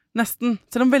 Nesten.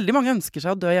 Selv om veldig mange ønsker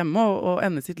seg å dø hjemme og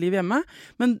ende sitt liv hjemme.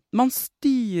 Men man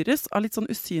styres av litt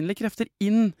sånn usynlige krefter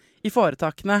inn i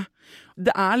foretakene.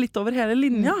 Det litt over hele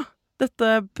linja,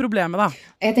 dette problemet da.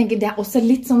 Jeg tenker det også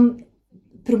litt sånn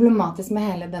problematisk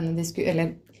med hele denne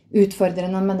eller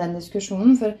utfordrende med den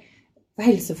diskusjonen, for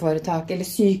helseforetak eller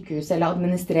sykehus eller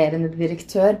administrerende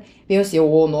direktør vil jo si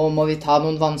nå må vi ta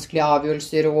noen vanskelige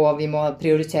avgjørelser, og vi må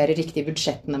prioritere riktig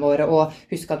budsjettene våre, og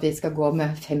huske at vi skal gå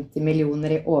med 50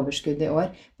 millioner i overskudd i år,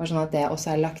 bare sånn at det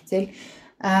også lagt til.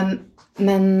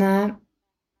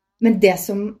 Men det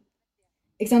som,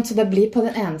 ikke sant, så det blir på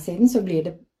den ene siden, så blir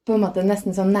det på en måte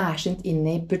nesten sånn nærsynt inn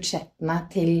i budsjettene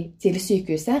til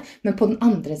sykehuset, men på den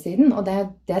andre siden, og det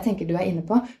jeg tenker du inne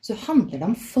på, så handler det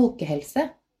om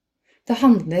folkehelse. Det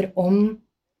handler om,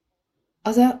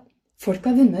 altså, folk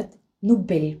har vunnet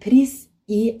Nobelpris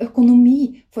i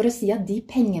økonomi for å si at de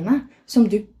pengene som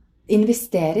du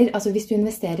investerer, altså hvis du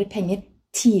investerer penger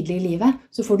tidlig i livet,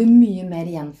 så får du mye mer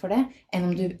igjen for det enn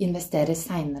om du investerer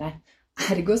senere.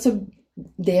 Ergo, så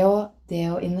det å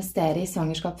investere i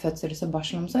svangerskap, fødsels- og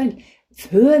barselomsorg,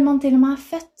 før man til og med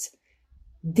født,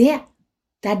 det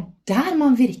der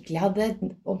man virkelig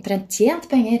hadde omtrent tjent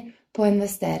penger på å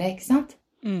investere, ikke sant?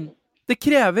 Det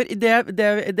krever,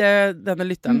 denne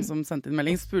lytteren som sendte inn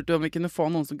melding, spurte om vi kunne få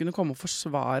noen som kunne komme og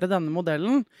forsvare denne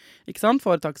modellen, ikke sant?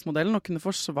 Foretaksmodellen, og kunne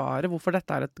forsvare hvorfor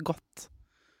dette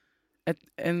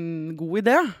en god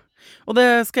idé. Og det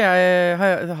har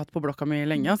jeg hatt på blokka mi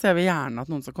lenge, så jeg vil gjerne at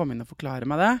noen skal komme inn og forklare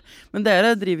meg det. Men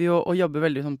dere driver jo og jobber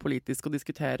veldig sånn politisk og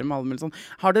diskuterer med alle mulige sånn.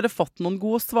 Har dere fått noen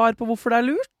gode svar på hvorfor det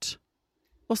er lurt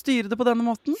å styre det på denne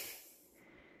måten?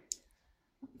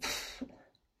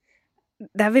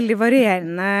 Det er veldig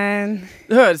varierende.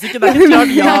 Det høres ikke, det er ikke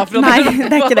klart ja fra Nei, det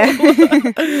er ikke det.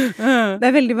 Det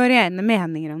er veldig varierende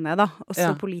meninger om det da,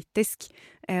 også politisk.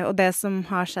 Og det som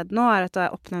har skjedd nå er at det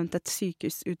er oppnevnt et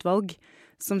sykehusutvalg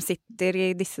som sitter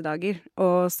i disse dager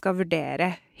og skal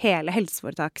vurdere hele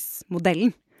helseforetaksmodellen.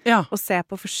 Ja. Og se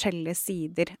på forskjellige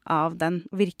sider av den,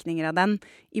 virkninger av den,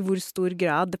 i hvor stor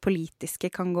grad det politiske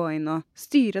kan gå inn og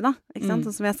styre da, ikke sant?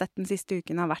 Sånn som vi har sett den siste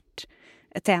uken har vært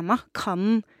et tema.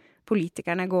 Kan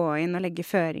politikerne gå inn og legge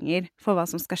føringer for hva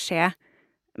som skal skje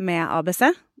med ABC,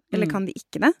 eller kan de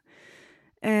ikke det?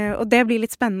 Og det blir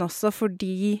litt spennende også,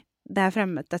 fordi det er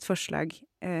fremmet et forslag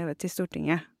til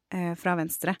Stortinget fra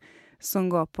Venstre, som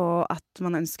går på at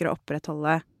man ønsker å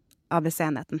opprettholde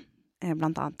ABC-enheten,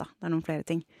 blant annet da. Det er noen flere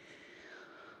ting.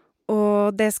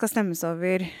 Og det skal stemmes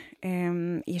over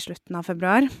i slutten av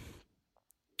februar.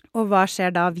 Og hva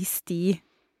skjer da hvis de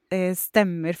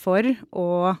stemmer for å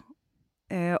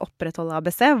opprettholde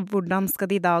ABC? Hvordan skal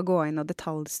de da gå inn og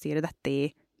detaljstyre dette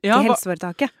i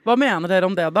helseforetaket? Hva mener dere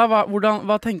om det da?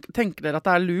 Hva tenker dere at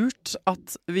det er lurt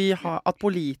at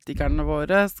politikerne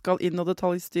våre skal inn og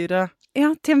detaljstyre?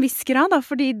 Ja, til en viss grad da,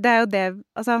 fordi det er jo det,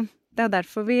 altså, det er jo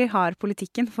derfor vi har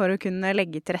politikken, for å kunne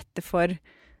legge til rette for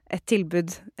et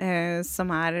tilbud som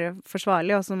er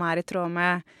forsvarlig, og som er i tråd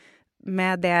med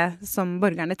det som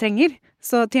borgerne trenger.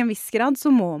 Så til en viss grad så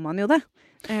må man jo det.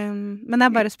 Men det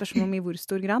er bare et spørsmål om i hvor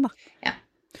stor grad da. Ja,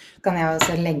 kan jeg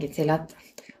også legge til at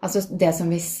altså det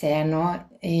som vi ser nå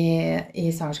i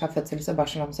svangerskap, fødsels- og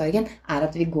barselomsorgen, er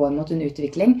at vi går mot en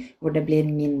utvikling hvor det blir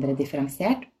mindre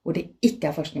differensiert, hvor det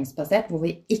ikke er forskningsbasert, hvor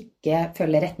vi ikke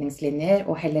følger retningslinjer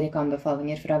og heller ikke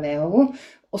anbefalinger fra WHO,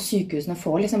 og sykehusene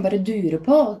får liksom bare dure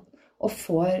på, og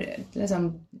får liksom,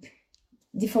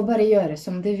 de får bare gjøre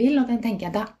som de vil, og da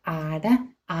tenker jeg, da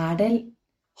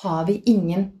har vi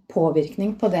ingen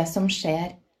påvirkning på det som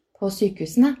skjer på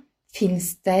sykehusene?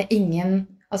 Finns det ingen,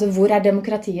 altså hvor er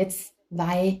demokratiets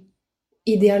vei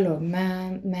i dialog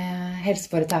med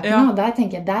helseforetakene? Ja. Og der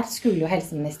tenker jeg, der skulle jo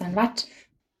helseministeren vært.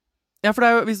 Ja, for det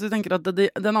er jo, hvis du tenker at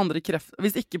den andre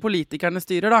hvis ikke politikerne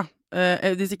styrer da,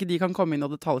 hvis ikke de kan komme inn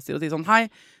og detaljstyre og si sånn, hei,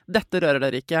 dette rører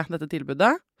dere ikke, dette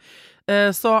tilbudet,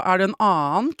 så er det en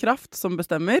annen kraft som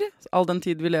bestemmer, all den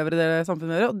tid vi lever i det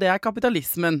samfunnet, og det er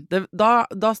kapitalismen.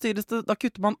 Da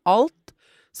kutter man alt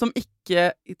som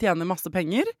ikke tjener masse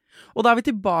penger, og da er vi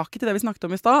tilbake til det vi snakket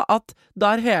om i sted, at da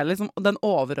er hele liksom, den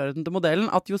overordnede modellen,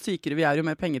 at jo sykere vi er, jo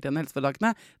mer penger til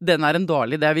helseforetakene, den er en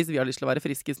dårlig idé hvis vi har lyst til å være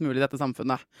friskest mulig i dette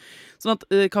samfunnet. Sånn at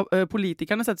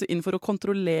politikerne setter seg inn for å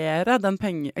kontrollere den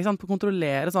penger, ikke sant?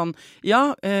 Kontrollere sånn, ja,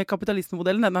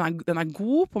 kapitalismemodellen, den er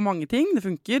god på mange ting, det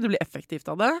funker, det blir effektivt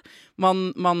av det,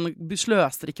 man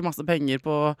sløser ikke masse penger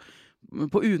på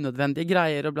unødvendige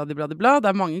greier og bladibladibla. Det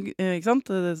er mange ikke sant,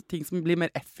 ting som blir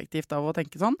mer effektivt av å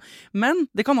tenke sånn. Men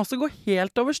det kan også gå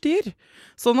helt over styr.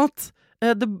 Sånn at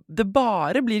det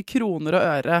bare blir kroner og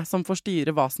øre som får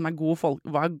styre hva som er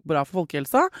hva er bra for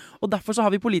folkehelsa. Og derfor så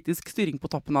har vi politisk styring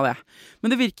på toppen av det. Men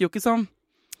det virker jo ikke som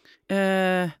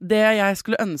det jeg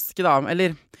skulle ønske da,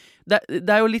 eller det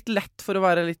er jo litt lett for å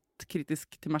være litt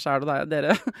kritisk til meg selv og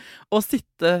dere, og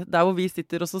sitte der hvor vi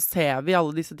sitter, og så ser vi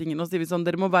alle disse tingene, og sier vi sånn,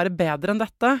 dere må være bedre enn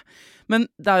dette. Men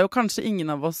det er jo kanskje ingen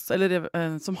av oss, eller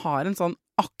som har en sånn,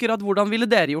 akkurat hvordan ville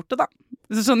dere gjort det da?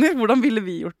 Hvis du skjønner, hvordan ville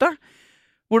vi gjort det?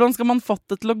 Hvordan skal man fått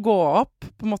det til å gå opp,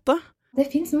 på en måte? Det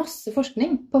finnes masse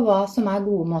forskning på hva som er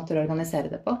gode måter å organisere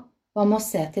det på. Man må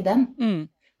se til den.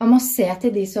 Man må se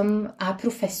til de som er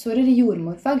professorer i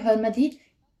jordmorfag, hør med de.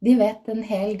 De vet en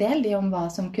hel del om hva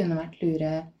som kunne vært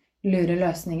lure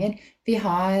løsninger. Vi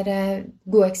har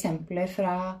gode eksempler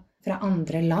fra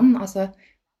andre land. Altså,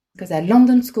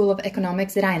 London School of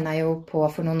Economics regnet jo på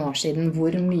for noen år siden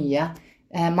hvor mye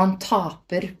man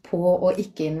taper på å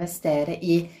ikke investere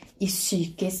i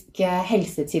psykisk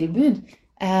helsetilbud.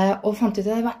 Og fant ut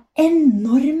at det var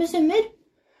enorme summer.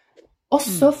 Og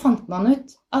så fant man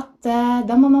ut at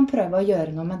da må man prøve å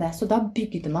gjøre noe med det. Så da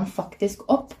bygde man faktisk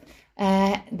opp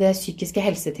det psykiske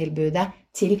helsetilbudet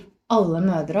til alle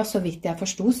mødre, og så vidt jeg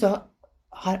forstod, så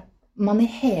har man i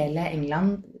hele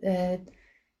England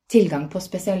tilgang på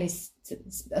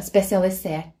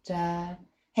spesialisert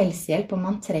helsehjelp, om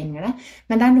man trenger det.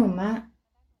 Men det er noe med,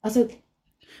 altså...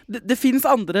 Det finnes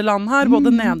andre land her,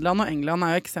 både Nederland og England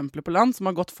er jo eksempler på land som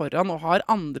har gått foran og har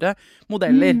andre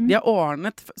modeller. De har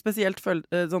ordnet spesielt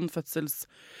sånn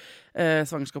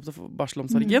svangerskaps- og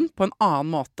barselomsorgen på en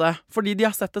annen måte. Fordi de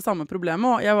har sett det samme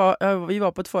problemet. Og vi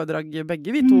var på et foredrag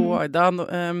begge, vi to, Aida,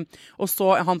 og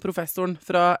så han professoren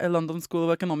fra London School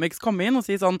of Economics komme inn og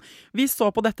si sånn, vi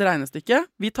så på dette regnestykket,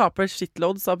 vi taper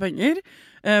shitloads av penger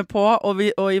og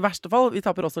i verste fall, vi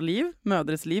taper også liv,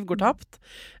 mødres liv går tapt,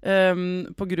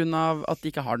 på grunn av at de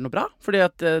ikke har det noe bra, fordi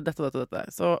at dette og dette.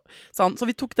 Så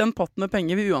vi tok den potten med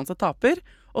penger vi uansett taper,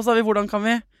 og så sa vi, hvordan kan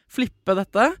vi flippe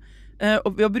dette,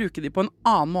 og ved å bruke de på en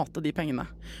annen måte, de pengene.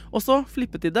 Og så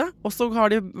flippet de det, og så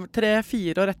har de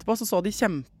 3-4 år etterpå, så de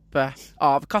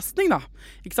kjempeavkastning da,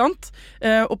 ikke sant?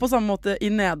 Og på samme måte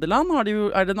i Nederland er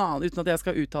det en annen, uten at jeg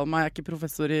skal uttale meg, jeg er ikke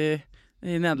professor i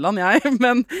Nederland,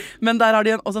 men der har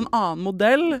de også en annen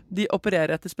modell de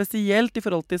opererer etter, spesielt i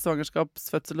forhold til svangerskaps-,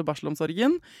 fødsel- og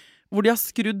barselomsorgen, hvor de har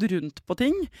skrudd rundt på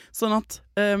ting, sånn at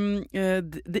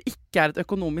det ikke er et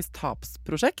økonomisk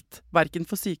tapsprosjekt, hverken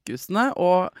for sykehusene,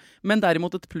 men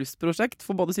derimot et plussprosjekt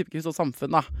for både sykehus og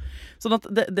samfunn. Da. Sånn at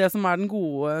det som er den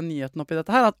gode nyheten oppi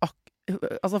dette her, at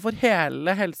for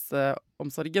hele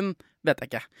helseomsorgen vet jeg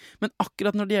ikke. Men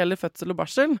akkurat når det gjelder fødsel og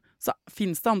barsel, så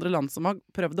finnes det andre land som har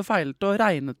prøvd og feilet og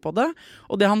regnet på det.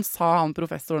 Og det han sa, han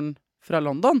professoren fra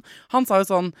London, han sa jo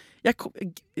sånn, dere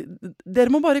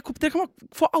kan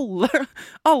få alle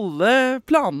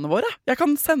planene våre. Jeg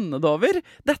kan sende det over.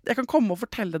 Jeg kan komme og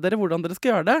fortelle dere hvordan dere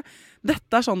skal gjøre det.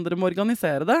 Dette er sånn dere må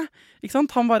organisere det. Ikke sant?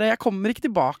 Han bare, jeg kommer ikke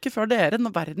tilbake før dere,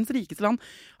 verdens rikeste land.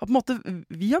 På en måte,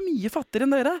 vi er mye fattigere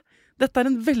enn dere. Dette er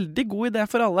en veldig god idé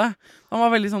for alle. Han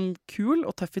var veldig sånn kul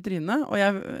og tøff i trynet, og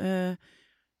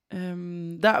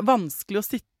det er vanskelig å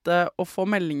sitte og få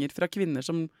meldinger fra kvinner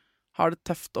som har det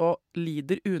tøft og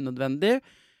lider unødvendig,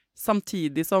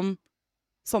 samtidig som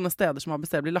sånne steder som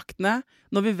ABC blir lagt ned,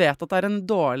 når vi vet at det er en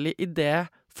dårlig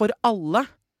idé for alle,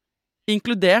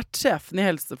 inkludert sjefen i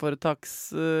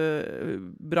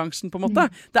helseforetaksbransjen på en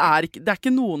måte. Det er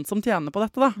ikke noen som tjener på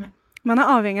dette da. Man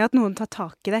er avhengig av at noen tar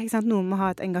tak i det, ikke sant? Noen må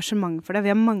ha et engasjement for det.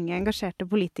 Vi har mange engasjerte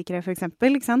politikere for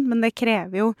eksempel, ikke sant? Men det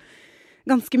krever jo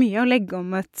ganske mye å legge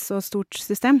om et så stort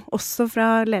system, også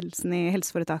fra ledelsen i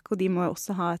helseforetaket, og de må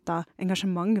også ha et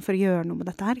engasjement for å gjøre noe med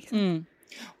dette her.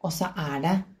 Og så er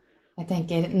det, jeg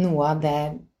tenker, noe av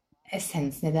det,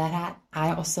 essensen i det her,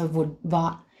 er også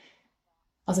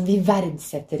altså vi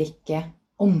verdsetter ikke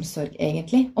omsorg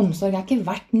egentlig. Omsorg er ikke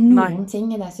verdt noen ting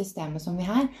i det systemet som vi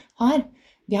her har.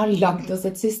 Vi har lagd oss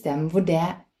et system hvor det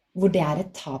er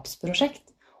et tapsprosjekt.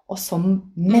 Og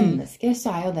som mennesker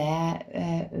så er jo det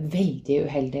veldig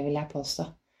uheldig, vil jeg påstå.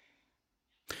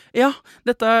 Ja,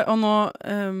 dette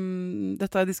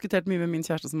har jeg diskutert mye med min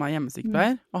kjæreste som er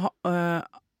hjemmesykepleier.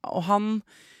 Og han,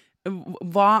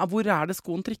 hvor er det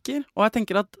skoen trykker? Og jeg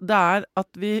tenker at det er at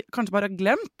vi kanskje bare har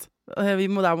glemt,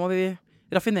 der må vi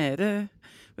raffinere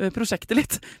prosjektet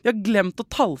litt. Vi har glemt å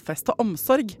tallfeste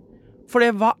omsorg. For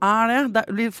hva er det?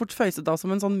 Det blir fort føyset av som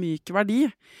en sånn myk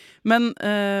verdi. Men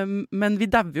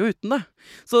vi dauer jo uten det.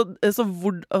 Så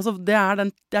det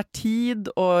er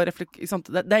tid og refleksjon.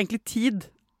 Det er egentlig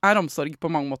tid er omsorg på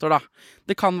mange måter da.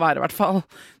 Det kan være i hvert fall.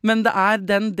 Men det er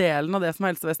den delen av det som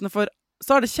er helsevesenet. For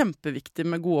så er det kjempeviktig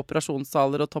med gode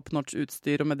operasjonssaler og top-notch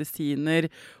utstyr og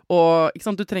medisiner. Og, ikke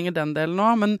sant, du trenger den delen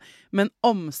også. Men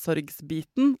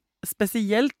omsorgsbiten,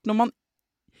 spesielt når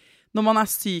man er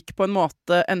syk på en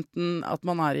måte, enten at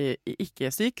man er ikke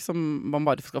syk, som man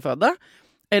bare skal føde,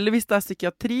 eller hvis det er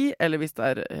psykiatri, eller hvis det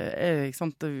er, ikke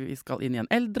sant, vi skal inn i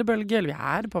en eldrebølge, eller vi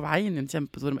er på vei inn i en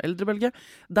kjempestor eldrebølge,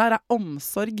 der er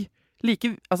omsorg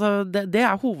det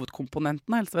er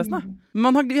hovedkomponenten av helsevesenet.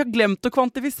 Vi har glemt å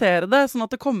kvantifisere det, sånn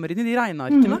at det kommer inn i de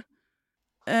regnearkene.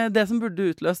 Det som burde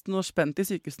utløst noe spent i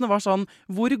sykehusene var sånn,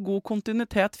 hvor god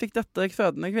kontinuitet fikk dette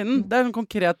fødende kvinnen? Det er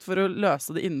konkret for å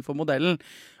løse det innenfor modellen.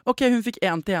 Ok, hun fikk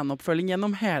 1-til-1-oppfølging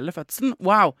gjennom hele fødselen.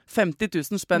 Wow, 50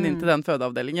 000 spenn inn til den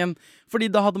fødeavdelingen.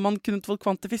 Fordi da hadde man kunnet få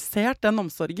kvantifisert den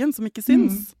omsorgen som ikke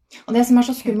syns. Og det som er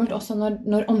så skummelt også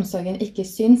når omsorgen ikke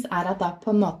syns, er at da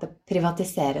på en måte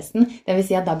privatiseres den. Det vil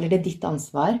si at da blir det ditt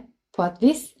ansvar på et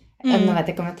vis. Nå vet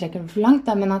jeg ikke om jeg trekker det for langt,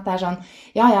 men at det er sånn,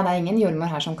 ja, det er ingen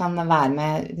jordmor her som kan være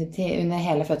med under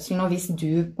hele fødselen, og hvis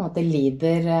du på en måte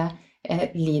lider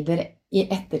i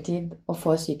ettertid og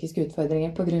får psykiske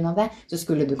utfordringer på grunn av det, så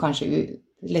skulle du kanskje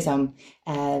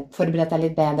forberedt deg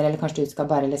litt bedre, eller kanskje du skal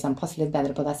bare passe litt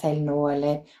bedre på deg selv nå,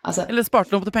 eller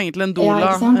spart noe penger til en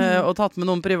doula, og tatt med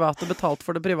noen private, betalt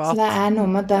for det privat. Så det er noe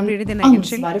med den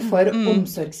ansvaret for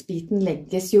omsorgsbiten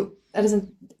legges jo,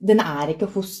 den er ikke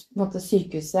hos på en måte,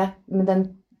 sykehuset, men den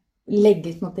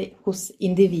legges på en måte, hos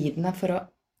individene for å...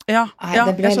 Ja, jeg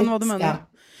skjønner hva du mener. Ja.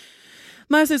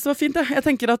 Nei, jeg synes det var fint. Jeg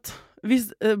tenker at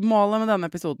hvis målet med denne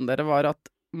episoden dere var at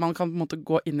man kan på en måte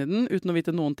gå inn i den uten å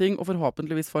vite noen ting, og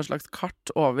forhåpentligvis få et slags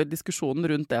kart over diskusjonen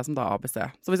rundt det som da er ABC.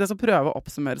 Så hvis jeg skal prøve å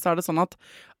oppsummere, så er det sånn at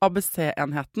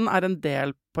ABC-enheten er en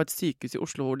del på et sykehus i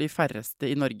Oslo hvor de færreste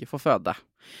i Norge får føde.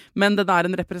 Men den er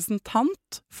en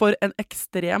representant for en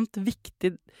ekstremt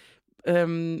viktig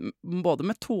både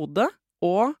metode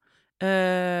og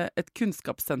et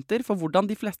kunnskapssenter for hvordan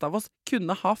de fleste av oss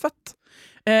kunne ha født.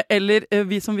 Eller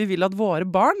vi vil at våre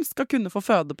barn skal kunne få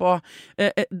føde på.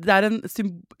 Det er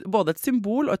både et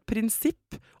symbol og et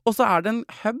prinsipp, og så er det en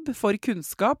hub for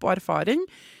kunnskap og erfaring.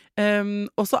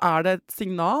 Og så er det et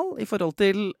signal i forhold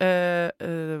til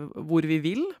hvor vi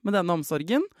vil med denne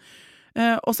omsorgen.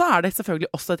 Og så er det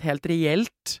selvfølgelig også et helt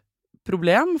reelt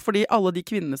problem, fordi alle de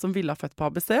kvinnene som ville ha født på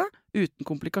ABC uten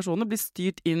komplikasjoner blir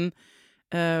styrt inn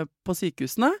på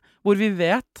sykehusene, hvor vi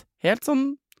vet helt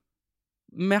sånn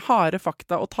med harde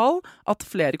fakta og tall at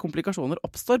flere komplikasjoner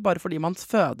oppstår bare fordi man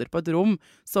føder på et rom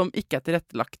som ikke er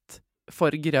tilrettelagt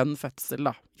for grønn fødsel,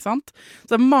 da, ikke sant?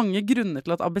 Så det er mange grunner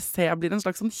til at ABC blir en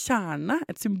slags sånn kjerne,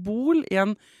 et symbol i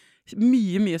en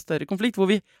mye, mye større konflikt, hvor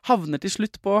vi havner til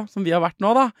slutt på, som vi har vært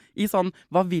nå da, i sånn,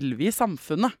 hva vil vi i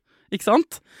samfunnet? Ikke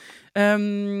sant?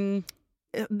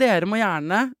 Dere må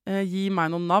gjerne gi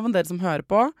meg noen navn, dere som hører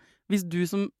på. Hvis du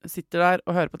som sitter der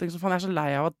og hører på ting så faen, jeg er så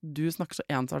lei av at du snakker så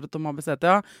ensartet om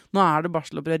ABC-tida. Nå er det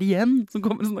barselopprør igjen som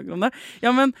kommer og snakker om det.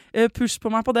 Ja, men push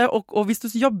på meg på det. Og hvis du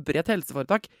jobber i et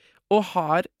helseforetak og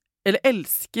eller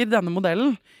elsker denne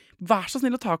modellen, vær så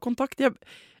snill å ta kontakt.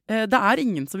 Det er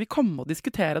ingen som vil komme og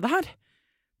diskutere det her.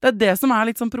 Det er det som er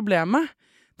litt sånn problemet.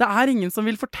 Det er ingen som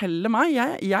vil fortelle meg.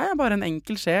 Jeg er bare en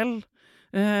enkel sjel.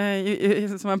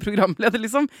 Som en programleder,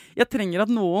 liksom. Jeg trenger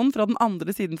at noen fra den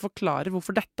andre siden forklarer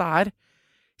hvorfor dette er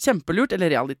kjempelurt,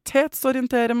 eller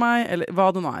realitetsorienterer meg, eller hva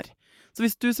det nå er. Så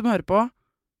hvis du som hører på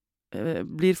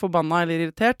blir forbanna eller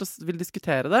irritert og vil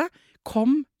diskutere det,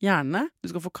 kom gjerne.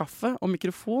 Du skal få kaffe og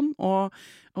mikrofon, og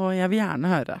jeg vil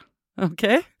gjerne høre. Ok?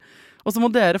 Og så må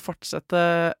dere fortsette,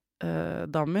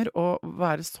 damer, og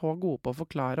være så gode på å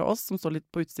forklare oss som står litt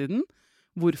på utsiden,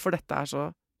 hvorfor dette er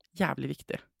så jævlig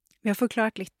viktig. Vi har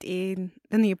forklart litt i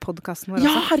den nye podcasten vår også.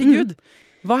 Ja, herregud!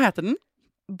 Hva heter den?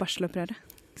 Barselopprøret.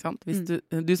 Ikke sant? Hvis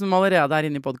du som allerede er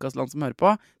inne i podcastland som hører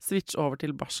på, switch over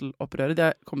til barselopprøret. De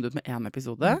har kommet ut med 1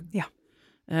 episode. Ja.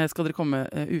 Skal dere komme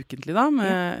ukentlig da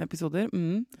med episoder?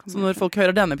 Så når folk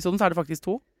hører denne episoden, så er det faktisk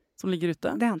 2 som ligger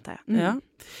ute. Det antar jeg. Ja.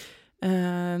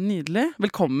 Nydelig.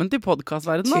 Velkommen til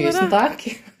podcastverdenen. Tusen takk.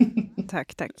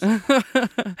 Takk.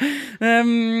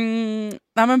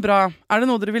 Nei, men bra. Er det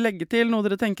noe dere vil legge til? Noe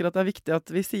dere tenker at det er viktig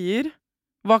at vi sier?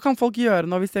 Hva kan folk gjøre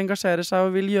nå hvis de engasjerer seg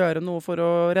og vil gjøre noe for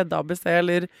å redde ABC,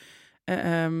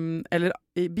 eller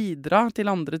bidra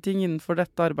til andre ting innenfor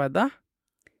dette arbeidet?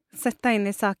 Sett deg inn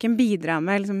i saken, bidra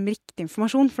med liksom riktig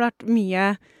informasjon, for det er mye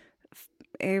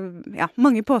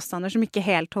mange påstander som ikke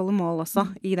helt holder mål også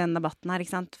i den debatten her,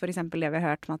 ikke sant? For eksempel det vi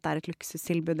har hørt om at det er et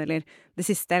luksustilbud, eller det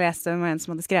siste jeg leste med en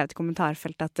som hadde skrevet i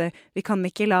kommentarfeltet at vi kan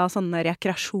ikke la sånne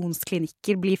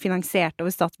rekreasjonsklinikker bli finansiert over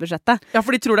statsbudsjettet. Ja,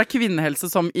 for de tror det er kvinnehelse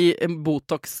som i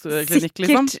Botox-klinikk,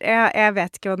 liksom? Sikkert, jeg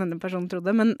vet ikke hva denne personen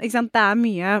trodde, men ikke sant? Det er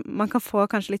mye, man kan få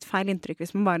kanskje litt feil inntrykk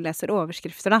hvis man bare leser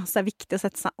overskrifter da, så det er viktig å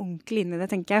sette seg ordentlig inn i det,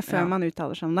 tenker jeg, før man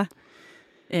uttaler seg om det.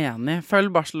 Enig.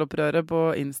 Følg barselopprøret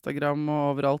på Instagram og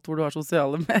overalt hvor du har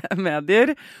sosiale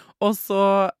medier. Og så,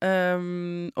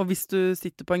 og hvis du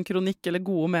sitter på en kronikk eller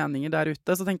gode meninger der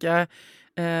ute, så tenker jeg,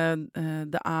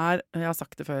 jeg har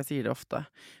sagt det før, jeg sier det ofte,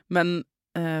 men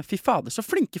fy fader, så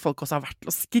flinke folk også har vært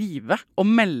til å skrive og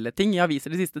melde ting i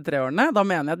aviser de siste 3 årene. Da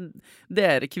mener jeg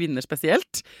dere kvinner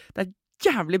spesielt. Det er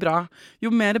jævlig bra.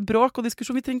 Jo mer bråk og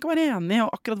diskusjon, vi trenger ikke være enige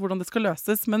og akkurat hvordan det skal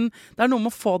løses, men det er noe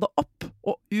med å få det opp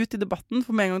og ut i debatten,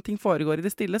 for med en gang ting foregår i det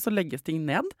stille, så legges ting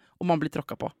ned, og man blir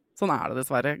tråkket på. Sånn er det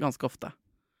dessverre ganske ofte.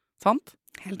 Sant?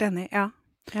 Helt enig, ja.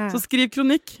 Så skriv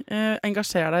kronikk,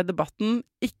 engasjer deg i debatten,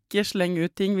 ikke sleng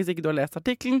ut ting hvis ikke du har lest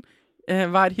artikkelen,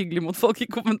 vær hyggelig mot folk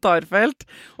i kommentarfelt,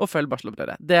 og følg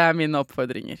barselopprøret. Det er mine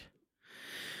oppfordringer.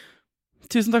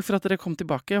 Tusen takk for at dere kom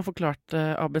tilbake og forklarte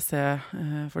ABC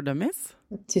for Dummies.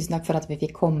 Tusen takk for at vi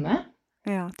fikk komme.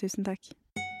 Ja, tusen takk.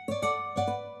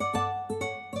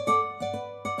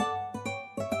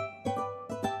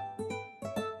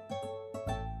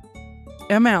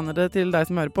 Jeg mener det til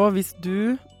deg som hører på. Hvis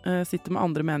du sitter med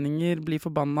andre meninger, blir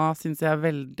forbanna, synes jeg har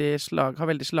veldig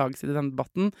slagside i denne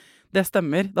debatten, det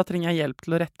stemmer. Da trenger jeg hjelp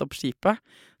til å rette opp skipet.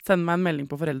 Send meg en melding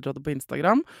på Foreldrerådet på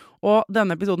Instagram. Og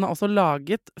denne episoden er også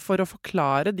laget for å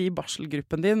forklare de i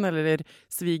barselgruppen din, eller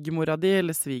svigermora di,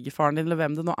 eller svigerfaren din, eller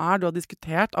hvem det nå er. Du har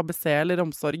diskutert ABC eller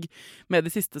omsorg med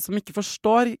de siste som ikke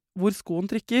forstår hvor skoen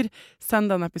trykker.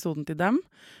 Send denne episoden til dem.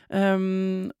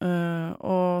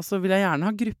 Og Og så vil jeg gjerne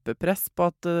ha gruppepress på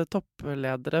at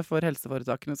toppledere for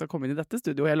helseforetakene skal komme inn i dette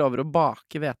studio. Jeg lover å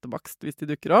bake hvetebakst hvis de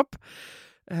dukker opp.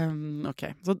 Ok,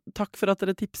 så takk for at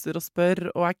dere tipser og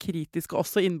spør og er kritiske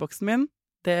også i innboksen min.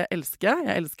 Det elsker jeg.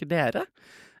 Jeg elsker dere.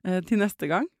 Til neste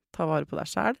gang, ta vare på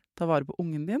deg selv, ta vare på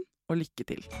ungen din, og lykke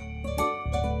til.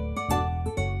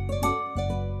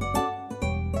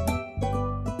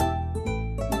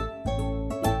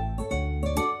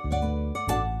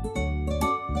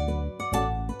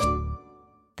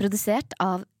 Produsert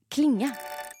av Klinge.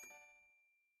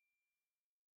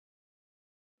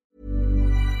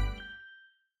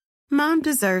 Mom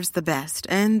deserves the best,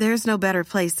 and there's no better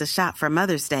place to shop for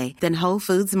Mother's Day than Whole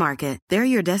Foods Market. They're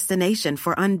your destination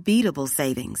for unbeatable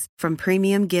savings, from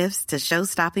premium gifts to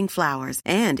show-stopping flowers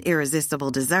and irresistible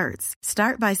desserts.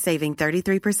 Start by saving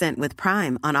 33% with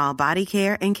Prime on all body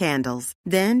care and candles.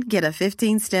 Then get a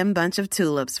 15-stem bunch of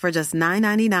tulips for just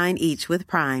 $9.99 each with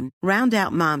Prime. Round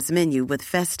out Mom's menu with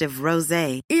festive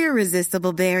rosé,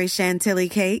 irresistible berry chantilly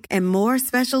cake, and more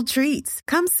special treats.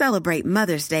 Come celebrate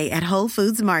Mother's Day at Whole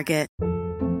Foods Market.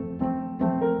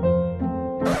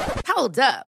 Hold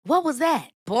up. What was that?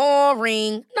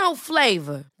 Boring. No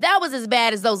flavor. That was as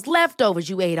bad as those leftovers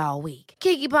you ate all week.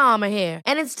 Keke Palmer here,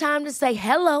 and it's time to say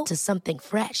hello to something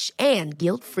fresh and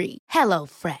guilt-free. Hello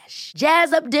Fresh.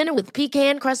 Jazz up dinner with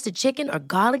pecan-crusted chicken or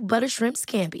garlic butter shrimp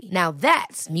scampi. Now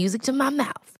that's music to my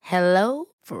mouth. Hello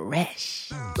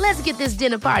Fresh. Let's get this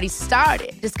dinner party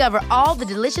started. Discover all the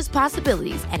delicious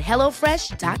possibilities at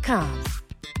hellofresh.com.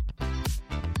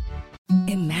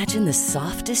 Imagine the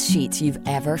softest sheets you've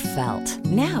ever felt.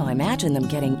 Now imagine them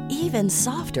getting even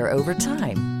softer over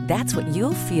time. That's what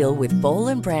you'll feel with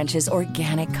Boll & Branch's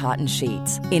organic cotton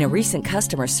sheets. In a recent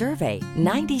customer survey,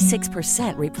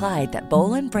 96% replied that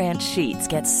Boll & Branch sheets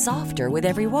get softer with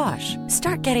every wash.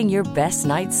 Start getting your best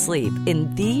night's sleep in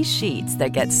these sheets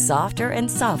that get softer and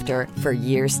softer for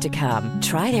years to come.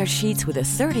 Try their sheets with a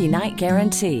 30-night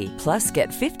guarantee. Plus, get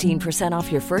 15% off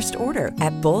your first order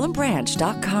at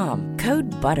bollandbranch.com.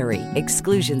 Code BUTTERY.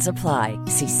 Exclusions apply.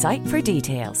 See site for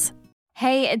details.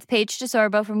 Hey, it's Paige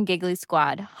DeSorbo from Giggly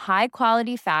Squad. High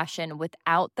quality fashion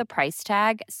without the price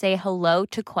tag. Say hello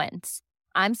to Quince.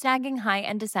 I'm snagging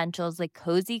high-end essentials like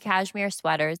cozy cashmere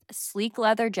sweaters, sleek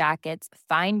leather jackets,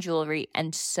 fine jewelry,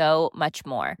 and so much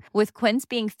more. With Quince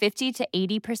being 50 to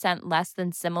 80% less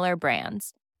than similar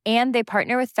brands. And they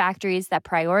partner with factories that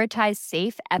prioritize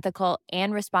safe, ethical,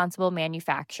 and responsible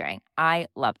manufacturing. I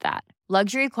love that.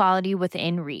 Luxury quality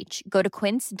within reach. Go to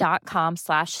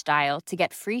quince.com/style to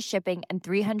get free shipping and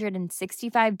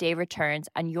 365-day returns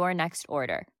on your next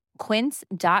order.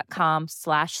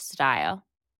 Quince.com/style.